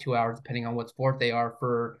and a half, 2 hours, depending on what sport they are,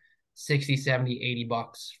 for 60, 70,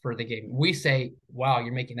 $80 for the game. We say, wow,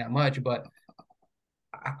 you're making that much, but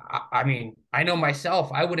I mean, I know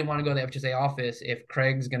myself, I wouldn't want to go to the FHSA office if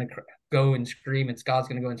Craig's going to go and scream and Scott's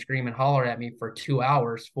going to go and scream and holler at me for 2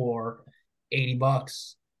 hours for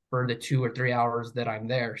 $80 for the 2 or 3 hours that I'm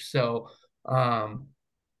there. So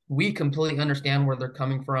we completely understand where they're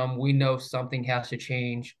coming from. We know something has to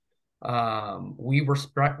change. We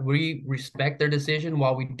respect their decision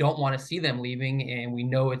while we don't want to see them leaving, and we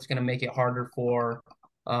know it's going to make it harder for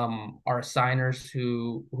our assigners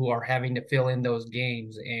who are having to fill in those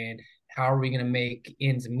games. And how are we going to make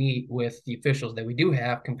ends meet with the officials that we do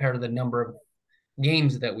have compared to the number of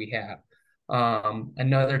games that we have?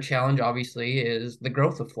 Another challenge, obviously, is the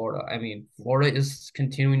growth of Florida. I mean, Florida is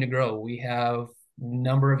continuing to grow. We have a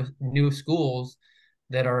number of new schools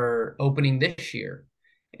that are opening this year.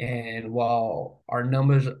 And while our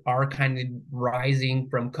numbers are kind of rising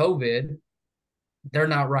from COVID, they're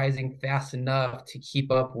not rising fast enough to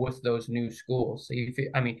keep up with those new schools. So you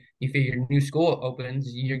figure new school opens,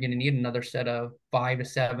 you're going to need another set of 5 to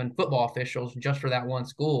 7 football officials just for that one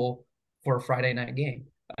school for a Friday night game,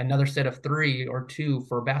 another set of 3 or 2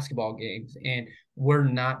 for basketball games. And we're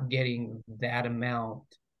not getting that amount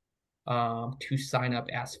to sign up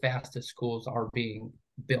as fast as schools are being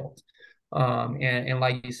built. And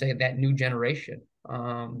like you say, that new generation,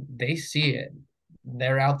 they see it.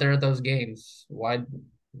 They're out there at those games. Why do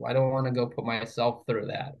I want to go put myself through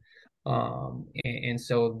that? And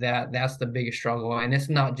so that's the biggest struggle. And it's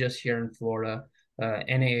not just here in Florida.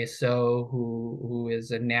 NASO, who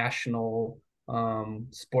is a national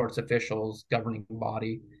sports officials governing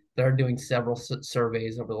body, they're doing several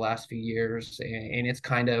surveys over the last few years, and it's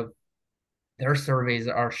kind of their surveys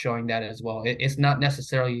are showing that as well. It's not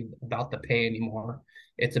necessarily about the pay anymore.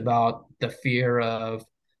 It's about the fear of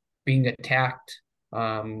being attacked,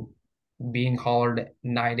 being hollered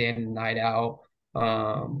night in, night out,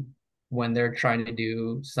 when they're trying to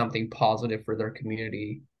do something positive for their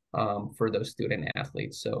community, for those student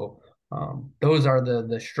athletes. So those are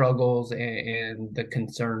the struggles and the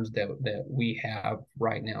concerns that we have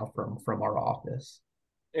right now from our office.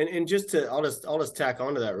 And just to I'll just tack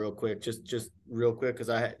onto that real quick, just real quick, because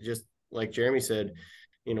I just like Jeremy said,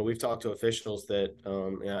 we've talked to officials that,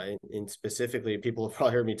 and specifically people have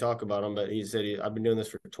probably heard me talk about him, but he said, I've been doing this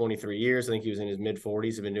for 23 years. I think he was in his mid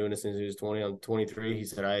 40s. I've been doing this since he was 20 on 23. He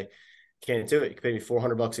said, I can't do it. You can pay me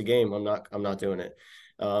 $400 a game. I'm not doing it.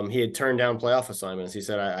 He had turned down playoff assignments. He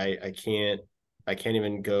said, I can't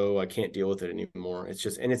even go. I can't deal with it anymore. It's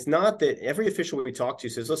just, and it's not that every official we talk to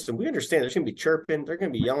says, listen, we understand there's going to be chirping. They're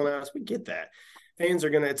going to be yelling at us. We get that. Fans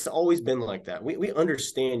are going to, it's always been like that. We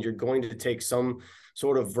understand you're going to take some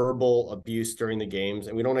sort of verbal abuse during the games,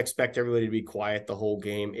 and we don't expect everybody to be quiet the whole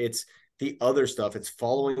game. It's the other stuff. It's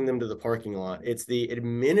following them to the parking lot. It's the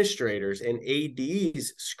administrators and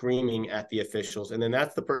ADs screaming at the officials. And then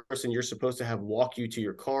that's the person you're supposed to have walk you to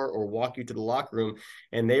your car or walk you to the locker room.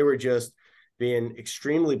 And they were just being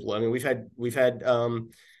extremely blunt. I mean, we've had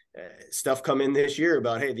stuff come in this year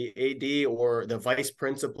about, hey, the AD or the vice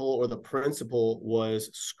principal or the principal was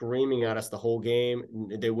screaming at us the whole game.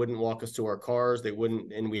 They wouldn't walk us to our cars. They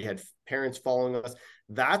wouldn't, and we had parents following us.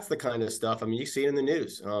 That's the kind of stuff. I mean, you see it in the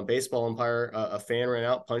news. Baseball umpire, a fan ran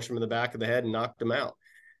out, punched him in the back of the head, and knocked him out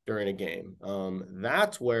during a game.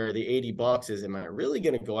 That's where the $80 is. Am I really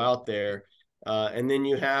going to go out there? And then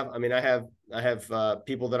you have, I mean, I have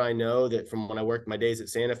people that I know that from when I worked my days at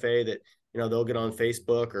Santa Fe that, they'll get on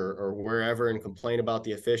Facebook or wherever and complain about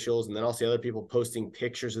the officials. And then I'll see other people posting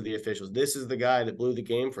pictures of the officials. This is the guy that blew the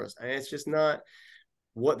game for us. And it's just not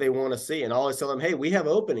what they want to see. And I always tell them, hey, we have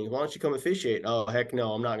openings. Why don't you come officiate? Oh, heck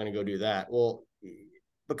no, I'm not going to go do that. Well,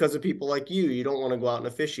 because of people like you don't want to go out and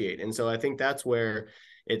officiate. And so I think that's where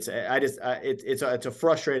it's a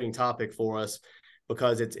frustrating topic for us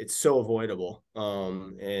because it's so avoidable.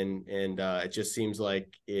 It just seems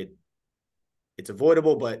like it's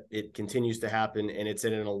avoidable, but it continues to happen, and it's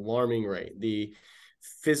at an alarming rate. The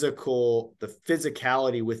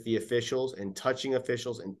physicality with the officials and touching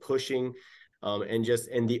officials and pushing, and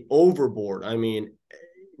the overboard. I mean,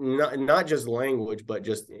 not just language, but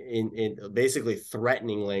just in basically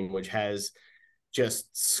threatening language has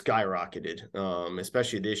just skyrocketed,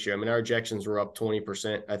 especially this year. I mean, our ejections were up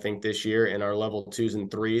 20%, I think, this year, and our level 2s and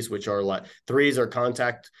 3s, which are like 3s are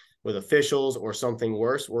contact with officials or something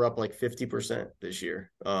worse, we're up like 50% this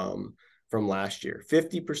year, from last year.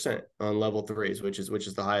 50% on level 3s, which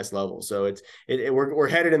is the highest level. So we're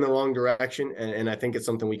headed in the wrong direction, and I think it's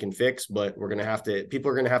something we can fix, but people are gonna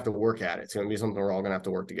have to work at it. It's gonna be something we're all gonna have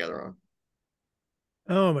to work together on.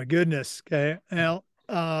 Oh my goodness. Okay. Now,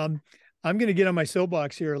 I'm going to get on my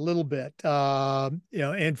soapbox here a little bit. And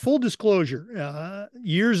full disclosure,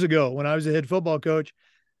 years ago when I was a head football coach,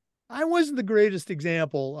 I wasn't the greatest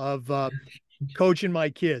example of coaching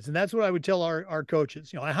my kids. And that's what I would tell our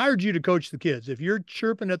coaches. I hired you to coach the kids. If you're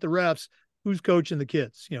chirping at the refs, who's coaching the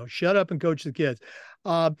kids? Shut up and coach the kids.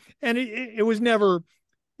 And it was never,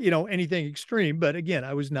 anything extreme. But again,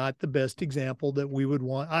 I was not the best example that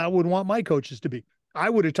I would want my coaches to be.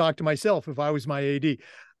 I would have talked to myself if I was my AD.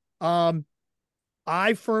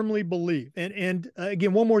 I firmly believe, and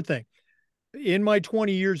again, one more thing. In my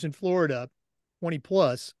 20 years in Florida, 20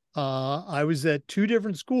 plus, I was at 2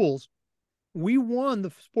 different schools. We won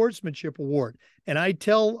the sportsmanship award. And I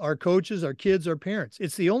tell our coaches, our kids, our parents,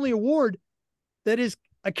 it's the only award that is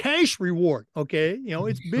a cash reward. Okay.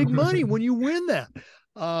 It's big money when you win that.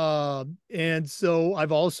 And so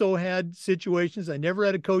I've also had situations, I never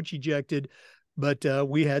had a coach ejected, but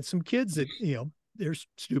we had some kids that, they're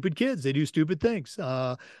stupid kids. They do stupid things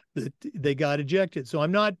that they got ejected. So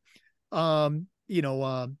I'm not, holier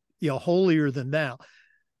than thou.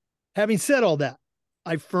 Having said all that,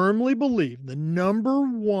 I firmly believe the number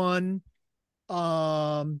one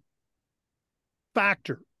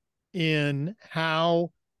factor in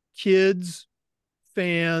how kids,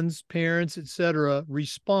 fans, parents, etc.,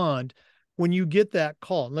 respond when you get that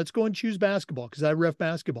call. And let's go and choose basketball because I ref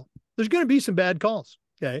basketball. There's going to be some bad calls.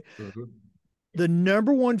 Okay. Mm-hmm. The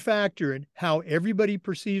number one factor in how everybody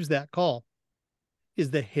perceives that call is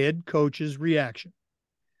the head coach's reaction.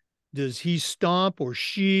 Does he stomp or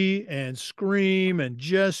she and scream and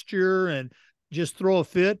gesture and just throw a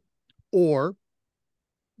fit? Or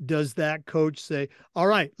does that coach say, all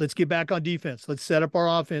right, let's get back on defense. Let's set up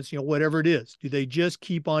our offense, whatever it is. Do they just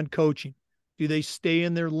keep on coaching? Do they stay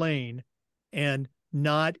in their lane and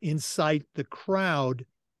not incite the crowd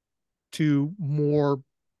to more,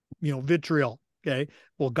 vitriol? Okay.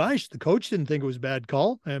 Well, gosh, the coach didn't think it was a bad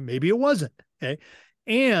call, and maybe it wasn't. Okay.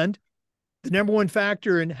 And the number one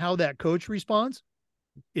factor in how that coach responds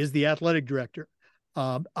is the athletic director.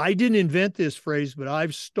 I didn't invent this phrase, but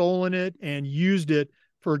I've stolen it and used it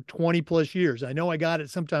for 20 plus years. I know I got it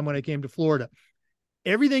sometime when I came to Florida.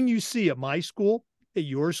 Everything you see at my school, at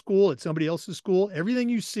your school, at somebody else's school, everything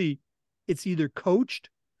you see, it's either coached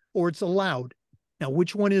or it's allowed. Now,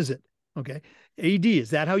 which one is it? Okay. AD, is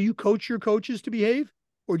that how you coach your coaches to behave,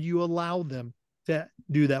 or do you allow them to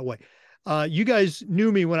do that way? You guys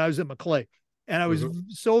knew me when I was at Maclay, and I was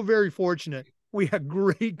so very fortunate. We had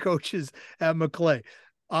great coaches at Maclay.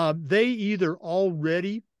 They either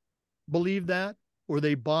already believed that or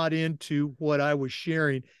they bought into what I was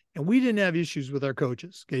sharing, and we didn't have issues with our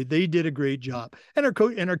coaches. Okay, they did a great job, and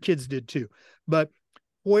our kids did too. But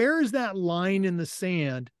where is that line in the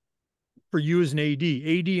sand for you as an AD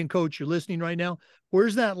and coach? You're listening right now.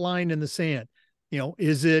 Where's that line in the sand?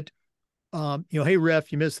 Is it, hey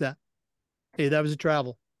ref, you missed that. Hey, that was a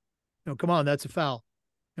travel. Come on, that's a foul.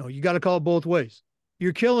 You got to call it both ways.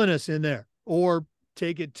 You're killing us in there, or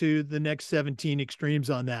take it to the next 17 extremes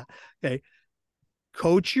on that. Okay.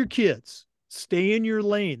 Coach your kids. Stay in your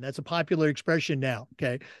lane. That's a popular expression now.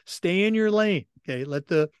 Okay. Stay in your lane. Okay. Let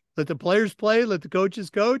the players play. Let the coaches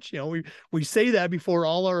coach. We say that before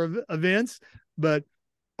all our events, but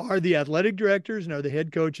are the athletic directors and are the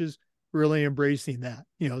head coaches really embracing that?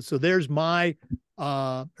 So there's my,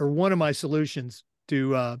 or one of my solutions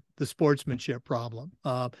to the sportsmanship problem.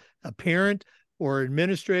 A parent or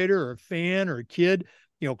administrator or a fan or a kid,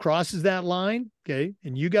 crosses that line. Okay.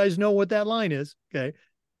 And you guys know what that line is. Okay.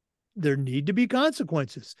 There need to be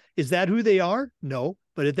consequences. Is that who they are? No.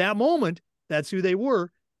 But at that moment, that's who they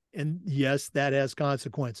were. And yes, that has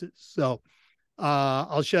consequences. So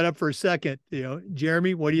I'll shut up for a second.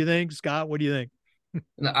 Jeremy, what do you think? Scott, what do you think?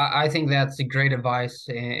 I think that's a great advice,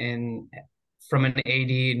 and from an AD,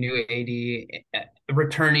 new AD,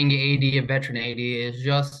 returning AD, a veteran AD, is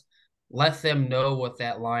just let them know what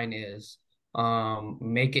that line is.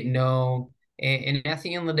 Make it known, and at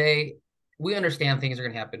the end of the day, we understand things are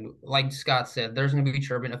going to happen. Like Scott said, there's going to be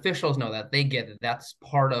chirping. Officials know that. They get it. That's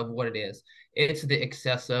part of what it is. It's the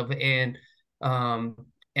excessive, and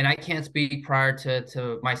I can't speak prior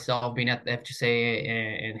to myself being at the FGSA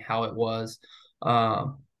and how it was.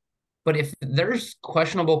 But if there's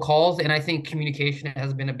questionable calls, and I think communication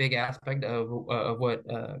has been a big aspect of what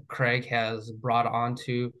Craig has brought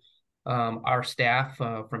onto our staff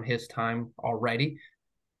from his time already,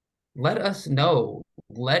 let us know.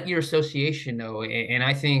 Let your association know. And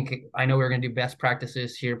I know we're going to do best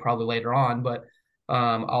practices here probably later on, but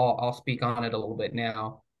I'll speak on it a little bit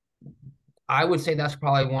now. I would say that's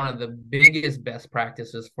probably one of the biggest best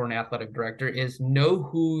practices for an athletic director is know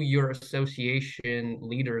who your association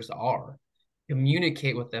leaders are.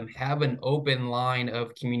 Communicate with them, have an open line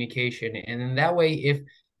of communication. And then that way, if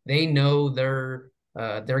they know they're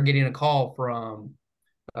getting a call from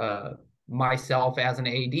myself as an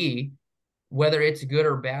AD, whether it's good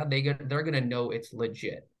or bad, they're going to know it's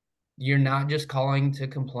legit. You're not just calling to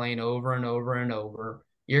complain over and over and over.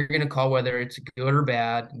 You're going to call whether it's good or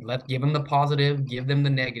bad. Give them the positive, give them the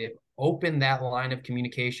negative. Open that line of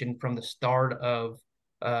communication from the start of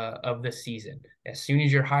the season. As soon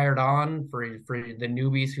as you're hired on, for the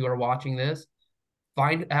newbies who are watching this,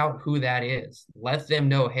 find out who that is. Let them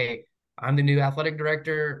know, hey, I'm the new athletic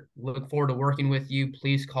director. Look forward to working with you.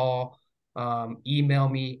 Please call, email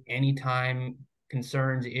me anytime,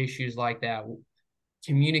 concerns, issues like that.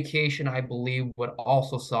 Communication, I believe, would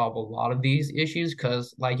also solve a lot of these issues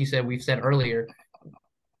because, like you said, we've said earlier,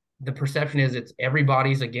 the perception is it's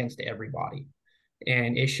everybody's against everybody.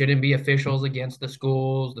 And it shouldn't be officials against the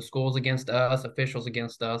schools against us, officials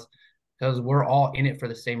against us, because we're all in it for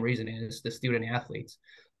the same reason, and it's the student athletes.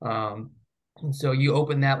 And so you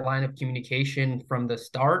open that line of communication from the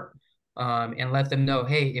start, and let them know,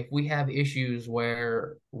 hey, if we have issues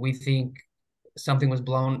where we think something was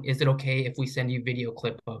blown, is it okay if we send you video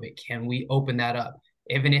clip of it? Can we open that up?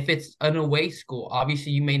 Even if it's an away school,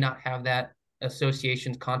 obviously you may not have that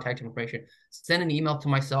association's contact information. Send an email to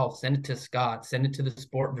myself, send it to Scott, send it to the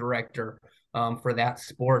sport director for that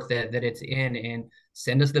sport that it's in, and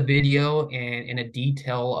send us the video and a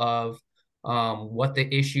detail of what the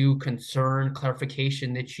issue, concern,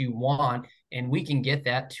 clarification that you want, and we can get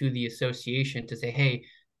that to the association to say, hey,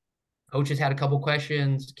 coach has had a couple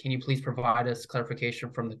questions. Can you please provide us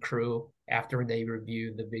clarification from the crew after they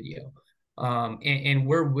review the video? And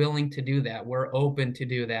we're willing to do that. We're open to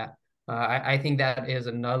do that. I think that is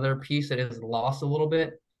another piece that is lost a little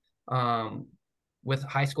bit with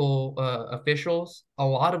high school officials. A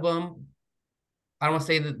lot of them, I don't want to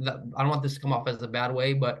say that I don't want this to come off as a bad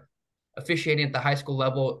way, but officiating at the high school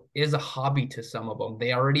level is a hobby to some of them.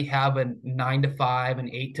 They already have a 9 to 5, an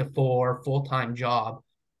 8 to 4 full-time job.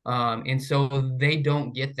 And so they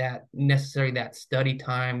don't get that study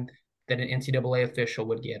time that an NCAA official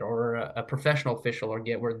would get, or a professional official would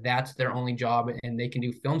get, where that's their only job and they can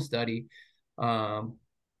do film study 8-10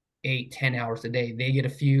 hours a day. They get a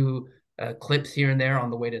few clips here and there on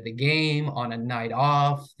the way to the game, on a night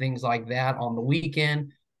off, things like that on the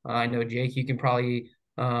weekend. I know, Jake, you can probably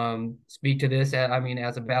speak to this. I mean,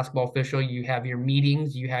 as a basketball official, you have your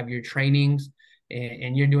meetings, you have your trainings,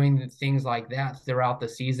 and you're doing things like that throughout the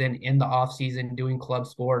season, in the off season, doing club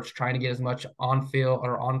sports, trying to get as much on field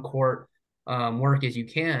or on court work as you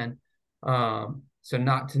can. So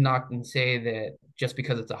not to knock and say that just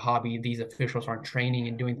because it's a hobby, these officials aren't training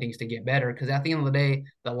and doing things to get better. Because at the end of the day,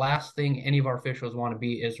 the last thing any of our officials want to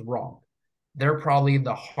be is wrong. They're probably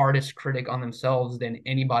the hardest critic on themselves than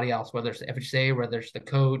anybody else, whether it's the FHA, whether it's the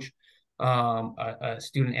coach, a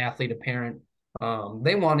student athlete, a parent.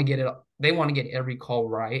 They want to get it. They want to get every call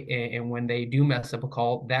right, and when they do mess up a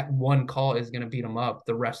call, that one call is going to beat them up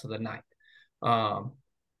the rest of the night.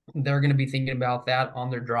 They're going to be thinking about that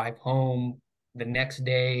on their drive home the next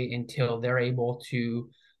day until they're able to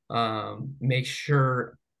make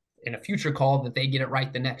sure in a future call that they get it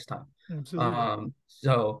right the next time. Absolutely.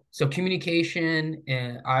 So communication,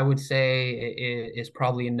 and I would say, is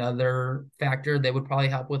probably another factor that would probably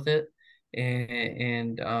help with it.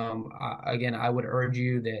 Again, I would urge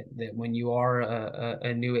you that when you are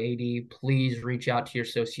a new AD, please reach out to your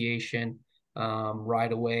association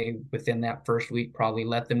right away within that first week. Probably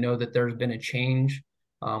let them know that there's been a change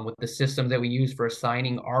with the system that we use for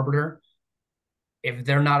assigning arbiter. If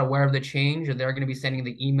they're not aware of the change, or they're going to be sending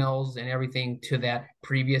the emails and everything to that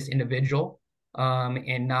previous individual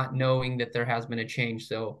and not knowing that there has been a change.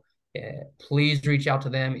 So please reach out to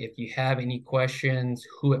them. If you have any questions,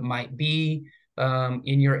 who it might be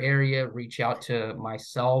in your area, reach out to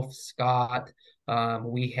myself, Scott.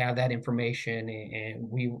 We have that information, and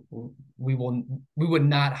we would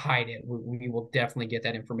not hide it. We will definitely get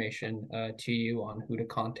that information to you on who to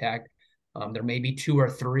contact. There may be 2 or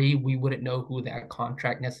 3. We wouldn't know who that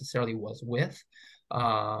contract necessarily was with.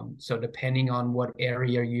 So depending on what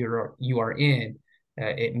area you are in,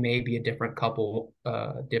 it may be a different couple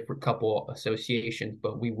associations,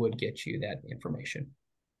 but we would get you that information.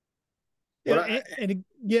 Yeah,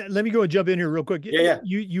 yeah, let me go and jump in here real quick. Yeah.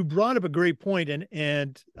 You brought up a great point,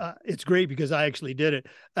 and it's great because I actually did it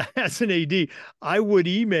as an AD. I would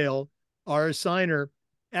email our assigner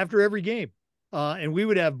after every game. And we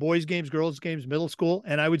would have boys games, girls games, middle school.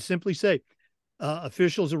 And I would simply say,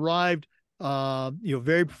 officials arrived,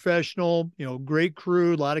 very professional, great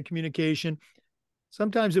crew, a lot of communication.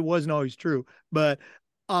 Sometimes it wasn't always true, but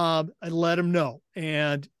I let them know.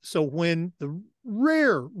 And so when the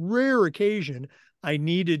rare occasion I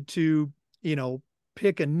needed to,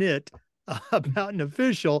 pick a nit about an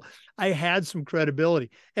official, I had some credibility.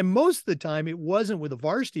 And most of the time it wasn't with a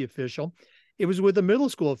varsity official. It was with a middle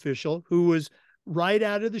school official who was right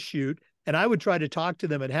out of the chute. And I would try to talk to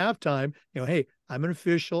them at halftime, hey, I'm an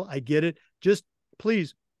official. I get it. Just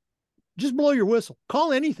please, just blow your whistle.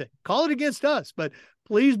 Call anything. Call it against us, but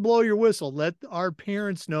please blow your whistle. Let our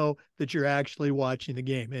parents know that you're actually watching the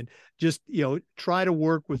game, and just, try to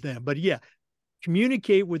work with them. But yeah,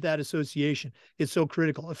 communicate with that association. It's so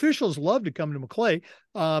critical. Officials love to come to Maclay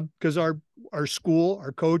because our school,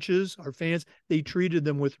 our coaches, our fans, they treated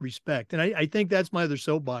them with respect. And I think that's my other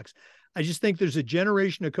soapbox. I just think there's a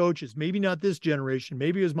generation of coaches, maybe not this generation,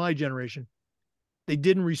 maybe it was my generation. They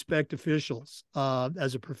didn't respect officials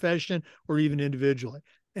as a profession or even individually.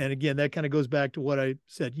 And again, that kind of goes back to what I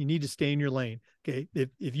said. You need to stay in your lane. Okay.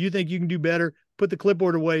 If you think you can do better, put the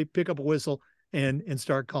clipboard away, pick up a whistle, and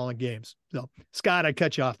start calling games. So, Scott, I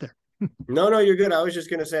cut you off there. No, you're good. I was just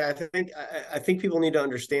going to say, I think people need to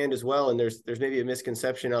understand as well. And there's maybe a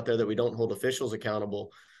misconception out there that we don't hold officials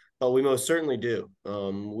accountable, but we most certainly do.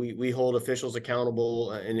 We hold officials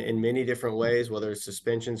accountable in many different ways, whether it's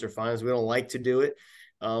suspensions or fines. We don't like to do it.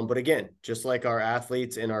 But again, just like our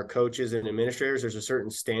athletes and our coaches and administrators, there's a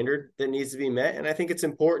certain standard that needs to be met. And I think it's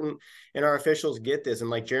important, and our officials get this. And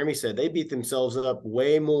like Jeremy said, they beat themselves up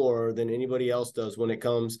way more than anybody else does when it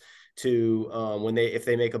comes to if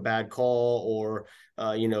they make a bad call, or,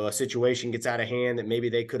 a situation gets out of hand that maybe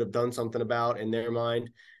they could have done something about in their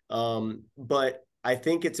mind. But I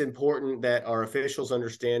think it's important that our officials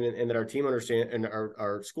understand, and that our team understand, and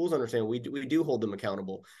our schools understand we do hold them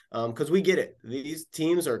accountable, because we get it. These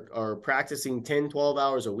teams are practicing 10, 12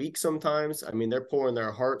 hours a week sometimes. I mean, they're pouring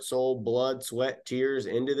their heart, soul, blood, sweat, tears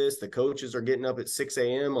into this. The coaches are getting up at 6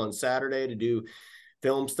 a.m. on Saturday to do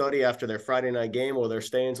film study after their Friday night game, or they're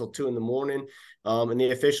staying until 2 a.m. And the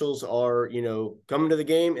officials are, coming to the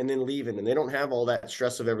game and then leaving, and they don't have all that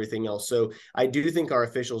stress of everything else. So I do think our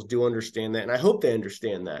officials do understand that. And I hope they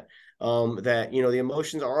understand that, that, the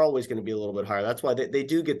emotions are always going to be a little bit higher. That's why they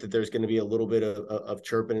do get that there's going to be a little bit of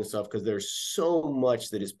chirping and stuff, because there's so much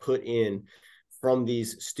that is put in from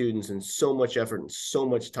these students, and so much effort and so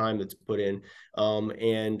much time that's put in.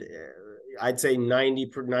 And I'd say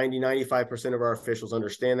 95% of our officials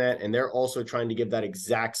understand that. And they're also trying to give that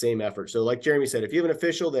exact same effort. So like Jeremy said, if you have an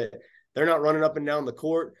official that they're not running up and down the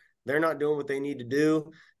court, they're not doing what they need to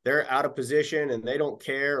do, they're out of position and they don't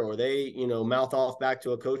care, or they, mouth off back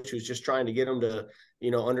to a coach who's just trying to get them to,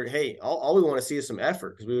 hey, all we want to see is some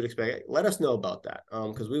effort, because we would expect, hey, let us know about that.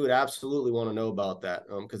 Because we would absolutely want to know about that.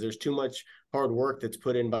 Because there's too much hard work that's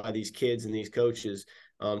put in by these kids and these coaches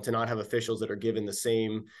to not have officials that are given the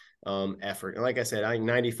same effort. And like I said, I think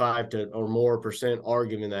 95 to or more percent are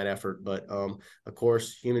giving that effort. But of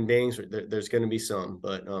course, human beings, there's going to be some.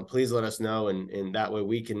 But please let us know, and that way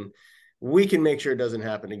we can make sure it doesn't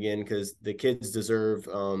happen again, because the kids deserve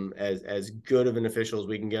as good of an official as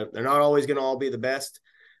we can get. They're not always going to all be the best.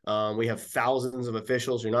 We have thousands of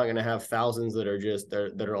officials. You're not going to have thousands that are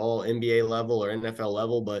that are all NBA level or NFL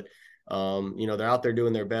level, but they're out there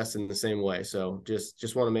doing their best in the same way. So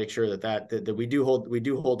just want to make sure that we do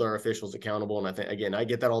hold our officials accountable. And I think, again, I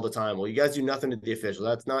get that all the time. Well, you guys do nothing to the officials.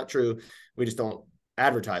 That's not true. We just don't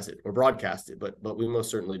advertise it or broadcast it, but we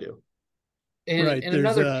most certainly do. And, right. and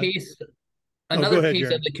another piece of Jeremy.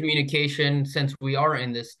 the communication, since we are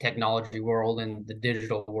in this technology world and the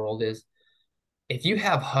digital world, is if you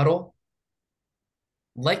have huddle,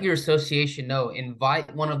 let your association know.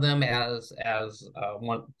 Invite one of them as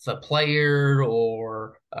a player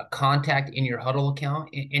or a contact in your huddle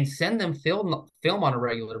account, and send them film on a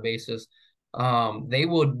regular basis. They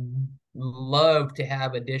would love to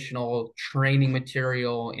have additional training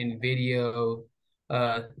material and video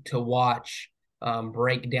to watch,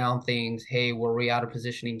 break down things. Hey, were we out of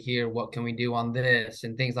positioning here? What can we do on this?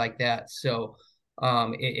 And things like that. So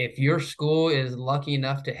if your school is lucky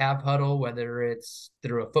enough to have huddle, whether it's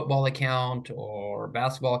through a football account or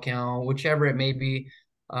basketball account, whichever it may be,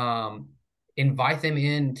 invite them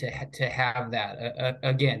in to have that.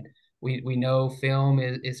 Again, we know film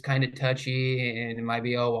is kind of touchy, and it might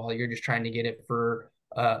be, oh, well, you're just trying to get it for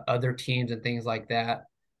other teams and things like that.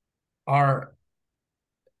 Our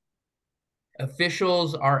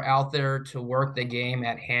officials are out there to work the game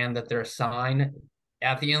at hand that they're assigned.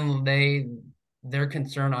 At the end of the day, their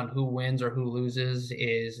concern on who wins or who loses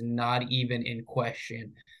is not even in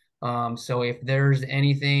question. So if there's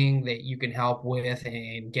anything that you can help with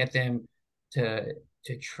and get them to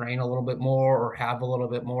train a little bit more or have a little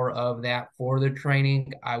bit more of that for their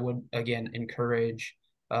training, I would, again, encourage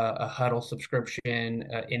a huddle subscription,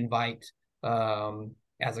 invite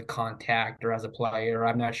as a contact or as a player.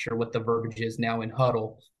 I'm not sure what the verbiage is now in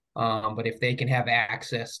huddle, but if they can have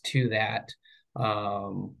access to that,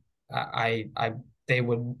 they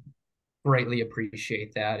would greatly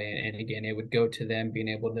appreciate that. And again, it would go to them being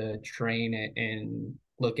able to train and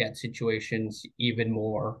look at situations even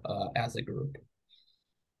more as a group.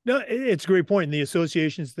 No, it's a great point. In the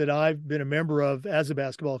associations that I've been a member of as a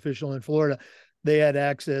basketball official in Florida, they had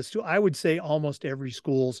access to, I would say, almost every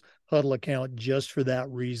school's huddle account just for that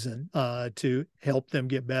reason, to help them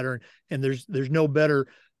get better. And there's no better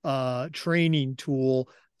training tool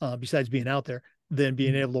besides being out there than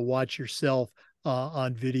being able to watch yourself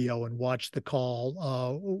on video and watch the call,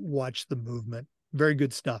 watch the movement. Very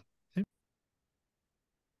good stuff.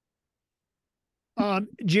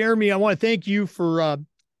 Jeremy, I want to thank you for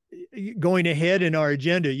going ahead in our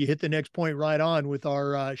agenda. You hit the next point right on with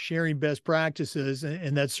our sharing best practices,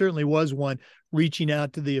 and that certainly was one, reaching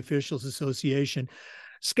out to the Officials Association.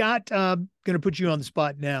 Scott, going to put you on the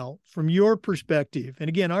spot now. From your perspective, and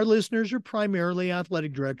again, our listeners are primarily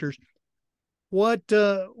athletic directors,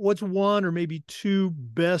 what's one or maybe two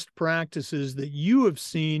best practices that you have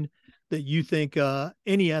seen that you think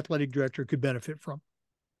any athletic director could benefit from?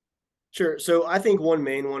 Sure. So I think one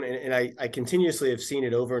main one, and I continuously have seen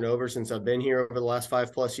it over and over since I've been here over the last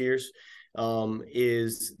 5+ years,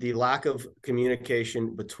 is the lack of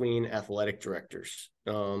communication between athletic directors.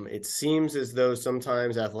 It seems as though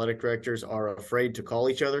sometimes athletic directors are afraid to call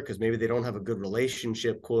each other because maybe they don't have a good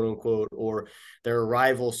relationship, quote unquote, or they're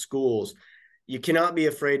rival schools. You cannot be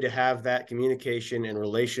afraid to have that communication and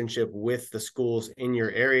relationship with the schools in your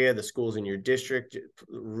area, the schools in your district.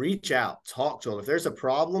 Reach out, talk to them. If there's a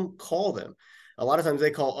problem, call them. A lot of times they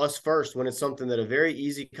call us first when it's something that a very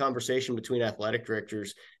easy conversation between athletic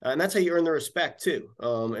directors, and that's how you earn their respect too.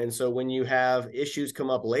 And so when you have issues come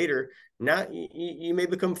up later, now you may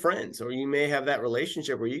become friends, or you may have that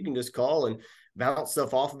relationship where you can just call and bounce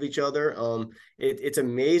stuff off of each other. It's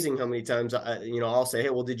amazing how many times I'll say, hey,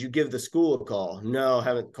 well, did you give the school a call? No, I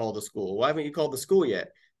haven't called the school. Why haven't you called the school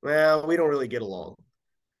yet? Well, we don't really get along.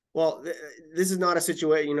 Well, this is not a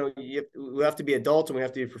situation, we have to be adults and we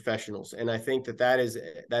have to be professionals. And I think that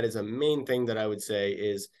is a main thing that I would say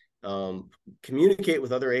is communicate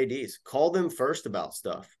with other ADs, call them first about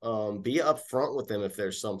stuff, be upfront with them. If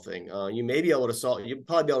there's something, you'll probably be able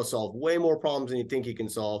to solve way more problems than you think you can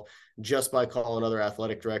solve just by calling other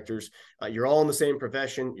athletic directors. You're all in the same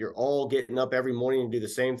profession. You're all getting up every morning to do the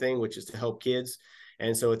same thing, which is to help kids.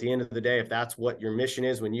 And so at the end of the day, if that's what your mission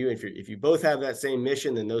is, if you both have that same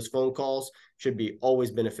mission, then those phone calls should be always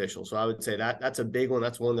beneficial. So I would say that's a big one.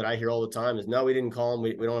 That's one that I hear all the time is, no, we didn't call them.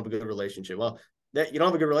 We don't have a good relationship. Well, that you don't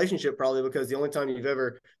have a good relationship probably because the only time you've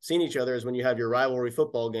ever seen each other is when you have your rivalry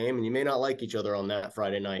football game, and you may not like each other on that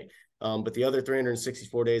Friday night. But the other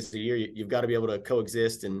 364 days a year, you've got to be able to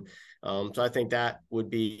coexist. And so I think that would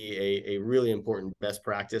be a really important best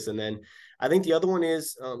practice. And then I think the other one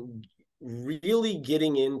is really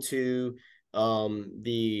getting into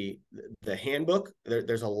the handbook.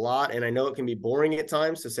 There's a lot, and I know it can be boring at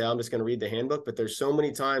times to say I'm just going to read the handbook, but there's so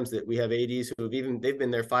many times that we have ADs who they've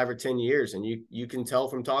been there 5 or 10 years, and you can tell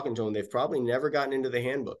from talking to them they've probably never gotten into the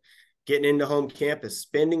handbook. Getting into home campus,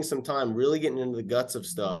 spending some time really getting into the guts of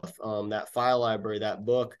stuff, that file library, that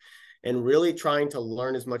book, and really trying to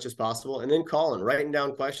learn as much as possible, and then writing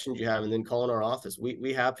down questions you have, and then calling our office.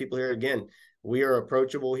 We have people here. Again, we are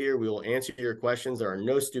approachable here. We will answer your questions. There are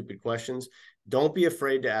no stupid questions. Don't be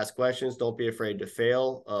afraid to ask questions. Don't be afraid to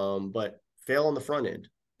fail, but fail on the front end.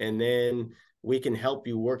 And then we can help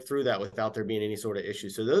you work through that without there being any sort of issue.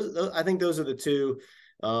 So I think those are the two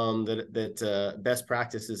best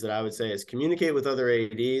practices that I would say is communicate with other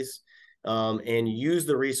ADs and use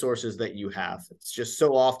the resources that you have. It's just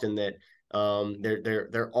so often that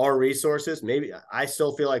there are resources. Maybe I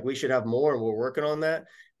still feel like we should have more, and we're working on that.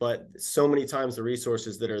 But so many times the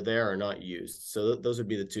resources that are there are not used. So those would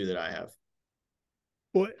be the two that I have.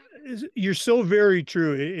 Well, you're so very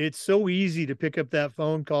true. It's so easy to pick up that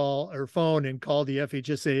phone and call the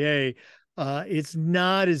FHSAA. It's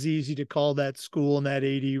not as easy to call that school and that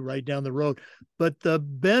AD right down the road. But the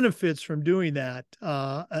benefits from doing that,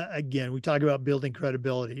 again, we talk about building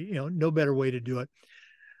credibility. No better way to do it.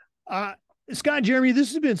 Scott, Jeremy,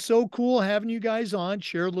 this has been so cool having you guys on,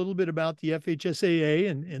 share a little bit about the FHSAA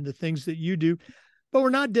and the things that you do, but we're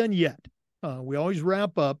not done yet. We always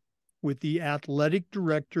wrap up with the athletic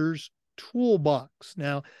director's toolbox.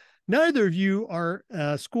 Now, neither of you are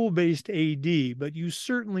school-based AD, but you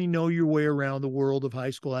certainly know your way around the world of high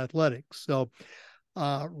school athletics. So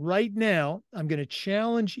right now, I'm going to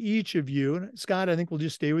challenge each of you, and Scott, I think we'll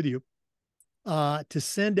just stay with you, to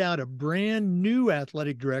send out a brand new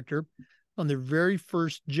athletic director on their very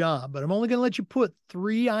first job, but I'm only going to let you put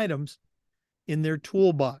 3 items in their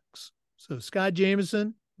toolbox. So Scott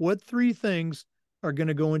Jamison, what 3 things are going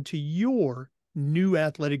to go into your new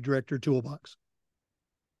athletic director toolbox?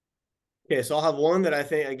 Okay, so I'll have one that I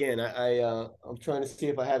think, again, I'm trying to see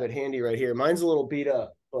if I have it handy right here. Mine's a little beat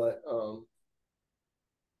up, but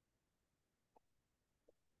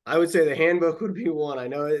I would say the handbook would be one. I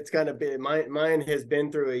know it's kind of been, mine has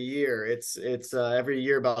been through a year. It's every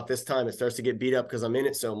year about this time it starts to get beat up because I'm in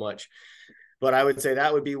it so much. But I would say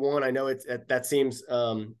that would be one. I know that seems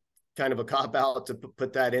kind of a cop out to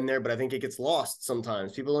put that in there, but I think it gets lost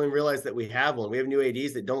sometimes. People don't even realize that we have one. We have new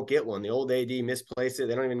ADs that don't get one. The old AD misplaced it.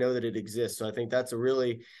 They don't even know that it exists. So I think that's a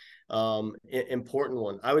really important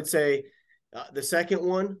one. I would say the second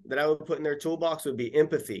one that I would put in their toolbox would be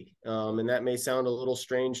empathy. And that may sound a little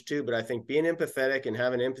strange too, but I think being empathetic and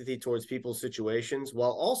having empathy towards people's situations,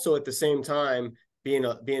 while also at the same time being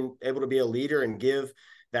able to be a leader and give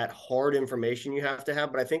that hard information you have to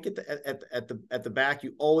have. But I think at the back,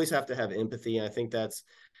 you always have to have empathy. And I think that's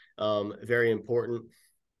very important.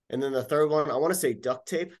 And then the third one, I want to say duct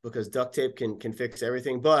tape, because duct tape can fix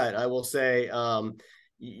everything. But I will say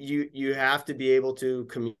you have to be able to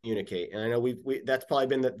communicate. And I know we that's probably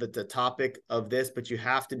been the topic of this, but you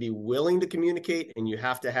have to be willing to communicate, and you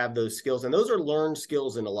have to have those skills. And those are learned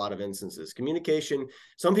skills in a lot of instances. Communication,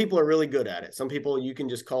 some people are really good at it. Some people you can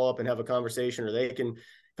just call up and have a conversation, or they can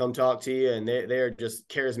come talk to you and they are just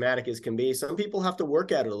charismatic as can be. Some people have to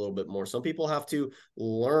work at it a little bit more. Some people have to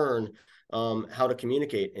learn how to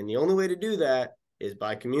communicate. And the only way to do that is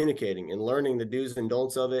by communicating and learning the do's and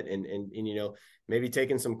don'ts of it. And maybe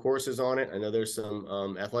taking some courses on it. I know there's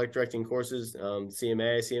some athletic directing courses,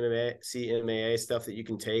 CMAA stuff that you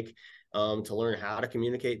can take to learn how to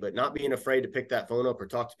communicate, but not being afraid to pick that phone up or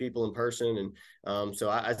talk to people in person. And so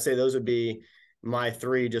I'd say those would be my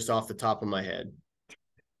 3 just off the top of my head.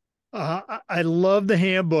 I love the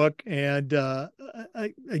handbook. And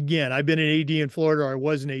again, I've been an AD in Florida, or I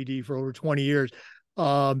was an AD for over 20 years.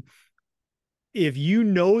 If you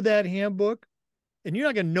know that handbook, and you're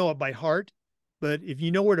not going to know it by heart, but if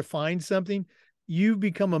you know where to find something, you've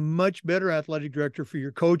become a much better athletic director for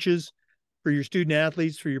your coaches, for your student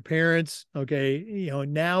athletes, for your parents. Okay.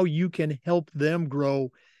 Now you can help them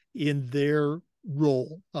grow in their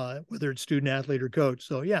role, whether it's student athlete or coach.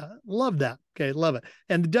 So yeah, love that. Okay. Love it.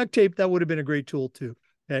 And the duct tape, that would have been a great tool too.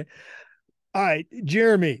 Okay. All right,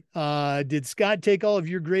 Jeremy, did Scott take all of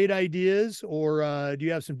your great ideas, or do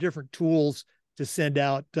you have some different tools to send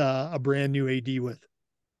out a brand new AD with?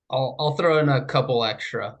 I'll throw in a couple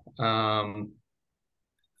extra. I'll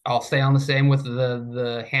stay on the same with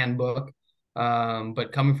the handbook.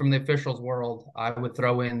 But coming from the officials world, I would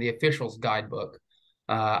throw in the officials guidebook.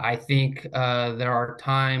 I think there are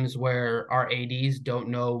times where our ADs don't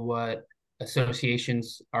know what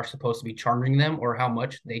associations are supposed to be charging them or how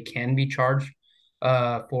much they can be charged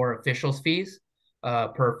for officials fees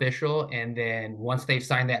per official. And then once they've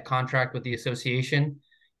signed that contract with the association,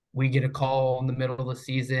 we get a call in the middle of the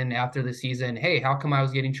season, after the season, hey, how come I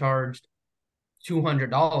was getting charged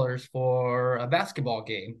 $200 for a basketball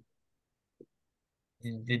game?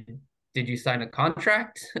 Did you sign a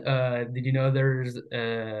contract? Did you know there's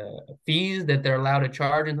fees that they're allowed to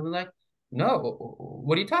charge and something like? No.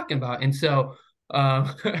 What are you talking about? And so,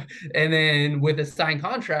 and then with a signed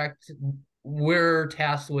contract, we're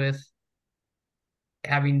tasked with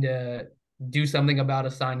having to do something about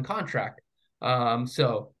a signed contract.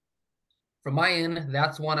 So from my end,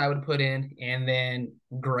 that's one I would put in, and then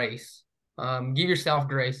grace. Give yourself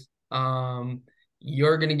grace.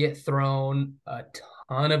 You're going to get thrown a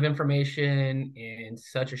ton of information in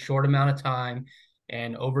such a short amount of time,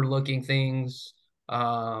 and overlooking things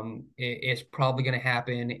it's probably going to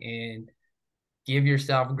happen. And give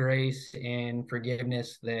yourself grace and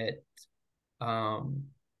forgiveness that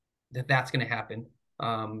that's going to happen.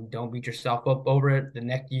 Don't beat yourself up over it. The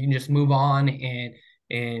next, you can just move on and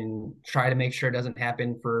try to make sure it doesn't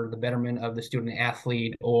happen for the betterment of the student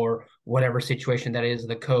athlete or whatever situation that is,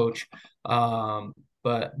 the coach.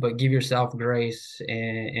 But give yourself grace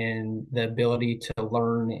and the ability to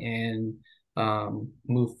learn and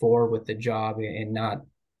move forward with the job and not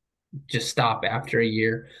just stop after a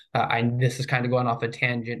year. This is kind of going off a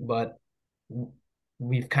tangent, but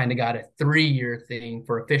we've kind of got a 3-year thing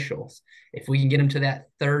for officials. If we can get them to that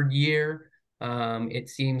 3rd year, it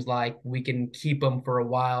seems like we can keep them for a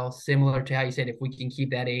while. Similar to how you said, if we can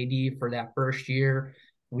keep that AD for that 1st year,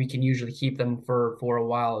 we can usually keep them for a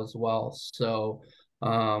while as well. So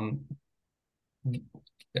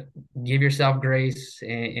give yourself grace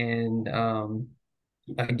and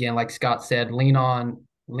again, like Scott said, lean on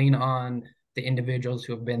the individuals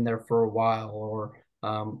who have been there for a while, or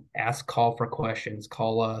call for questions,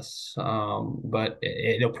 call us. But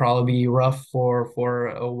it'll probably be rough for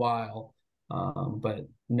a while. But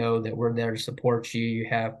know that we're there to support you. You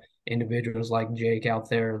have individuals like Jake out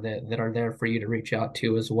there that are there for you to reach out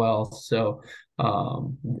to as well. So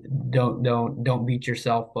don't beat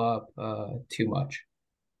yourself up too much.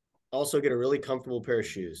 Also, get a really comfortable pair of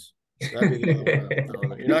shoes. That'd be the other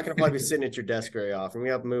one. You're not going to probably be sitting at your desk very often. We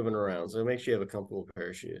have moving around, so make sure you have a comfortable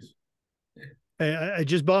pair of shoes. I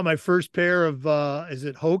just bought my first pair of is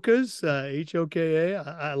it Hoka's, Hoka?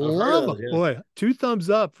 I love them. Yeah. Boy, 2 thumbs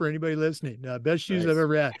up for anybody listening. Best shoes I've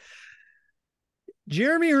ever had.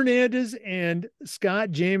 Jeremy Hernandez and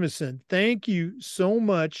Scott Jamison, thank you so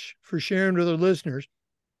much for sharing with our listeners.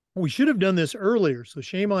 We should have done this earlier, so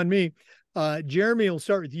shame on me. Jeremy, we'll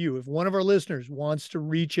start with you. If one of our listeners wants to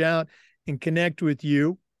reach out and connect with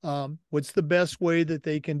you, what's the best way that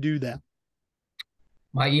they can do that?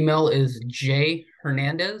 My email is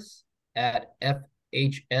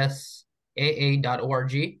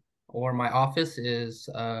jhernandez@fhsaa.org, or my office is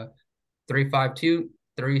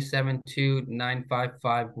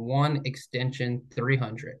 352-372-9551, extension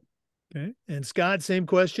 300. Okay. And Scott, same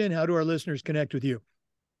question. How do our listeners connect with you?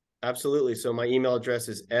 Absolutely. So my email address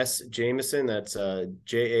is sjamison. That's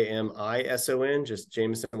Jamison, just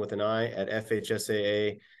Jamison with an I, at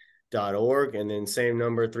fhsaa.org. And then same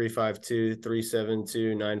number,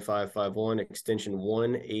 352-372-9551, extension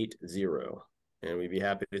 180. And we'd be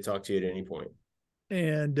happy to talk to you at any point.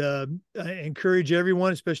 And I encourage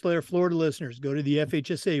everyone, especially our Florida listeners, go to the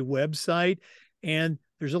FHSA website, and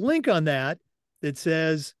there's a link on that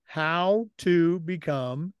says how to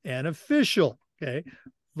become an official. Okay.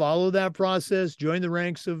 Follow that process, join the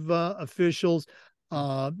ranks of officials,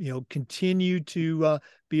 continue to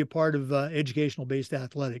be a part of educational-based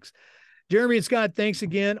athletics. Jeremy and Scott, thanks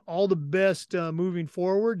again. All the best moving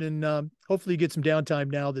forward, and hopefully you get some downtime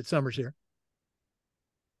now that summer's here.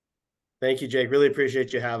 Thank you, Jake. Really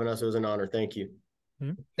appreciate you having us. It was an honor. Thank you.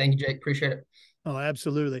 Thank you, Jake. Appreciate it. Oh,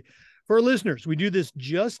 absolutely. For our listeners, we do this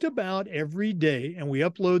just about every day, and we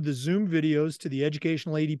upload the Zoom videos to the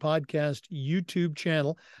Educational AD Podcast YouTube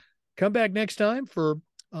channel. Come back next time for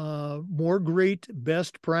more great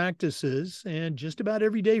best practices and just about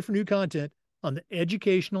every day for new content on the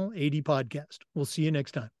Educational AD Podcast. We'll see you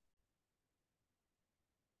next time.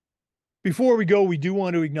 Before we go, we do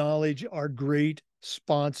want to acknowledge our great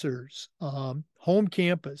sponsors. Home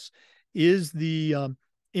Campus is the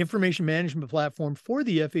information management platform for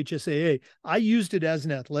the FHSAA. I used it as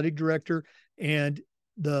an athletic director, and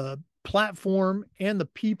the platform and the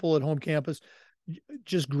people at Home Campus,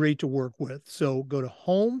 just great to work with. So go to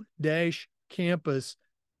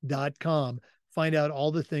home-campus.com, find out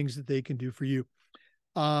all the things that they can do for you.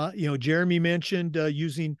 Jeremy mentioned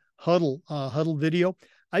using Huddle Video.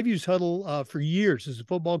 I've used Huddle for years as a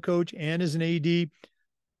football coach and as an AD.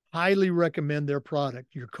 Highly recommend their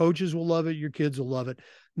product. Your coaches will love it. Your kids will love it.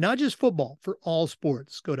 Not just football, for all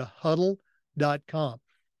sports. Go to huddle.com.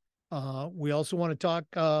 We also want to talk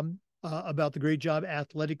about the great job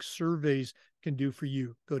Athletic Surveys can do for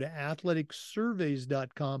you. Go to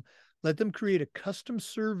athleticsurveys.com. Let them create a custom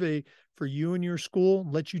survey for you and your school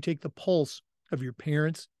and let you take the pulse of your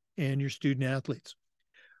parents and your student athletes.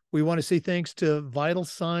 We want to say thanks to Vital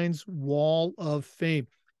Signs Wall of Fame.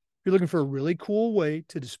 If you're looking for a really cool way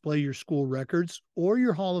to display your school records or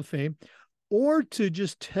your Hall of Fame, or to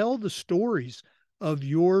just tell the stories of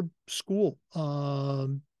your school,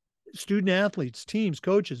 student athletes, teams,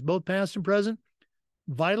 coaches, both past and present,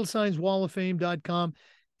 vitalsignswalloffame.com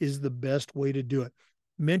is the best way to do it.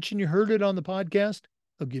 Mention you heard it on the podcast,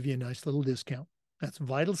 they'll give you a nice little discount. That's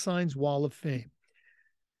Vital Signs Wall of Fame.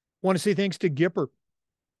 Want to say thanks to Gipper.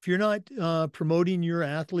 If you're not promoting your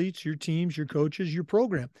athletes, your teams, your coaches, your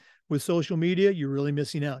program with social media, you're really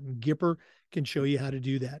missing out. And Gipper can show you how to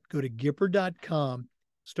do that. Go to Gipper.com,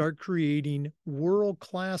 start creating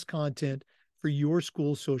world-class content for your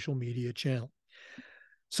school's social media channel.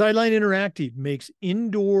 Sideline Interactive makes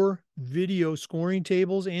indoor video scoring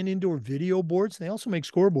tables and indoor video boards. They also make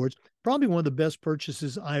scoreboards. Probably one of the best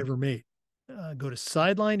purchases I ever made. Go to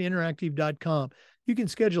sidelineinteractive.com. You can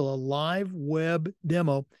schedule a live web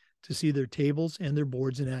demo to see their tables and their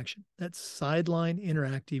boards in action. That's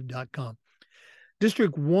sidelineinteractive.com.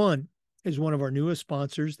 District 1 is one of our newest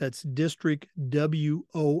sponsors. That's District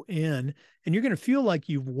WON. And you're going to feel like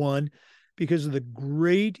you've won because of the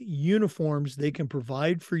great uniforms they can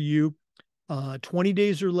provide for you. 20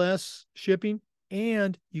 days or less shipping,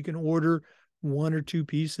 and you can order 1 or 2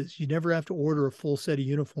 pieces. You never have to order a full set of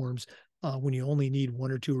uniforms when you only need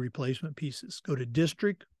 1 or 2 replacement pieces. Go to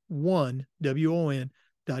district1won.com.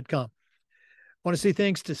 I want to say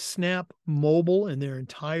thanks to Snap Mobile and their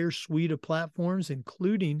entire suite of platforms,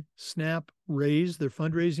 including Snap Raise, their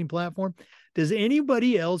fundraising platform. Does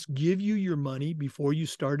anybody else give you your money before you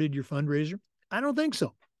started your fundraiser? I don't think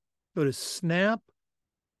so. Go to snapraise.com.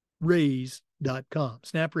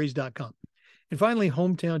 And finally,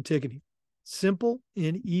 Hometown Ticketing. Simple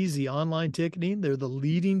and easy online ticketing. They're the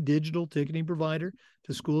leading digital ticketing provider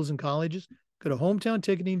to schools and colleges. Go to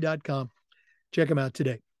hometownticketing.com. Check them out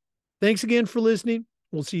today. Thanks again for listening.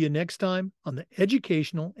 We'll see you next time on the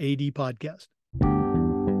Educational AD Podcast.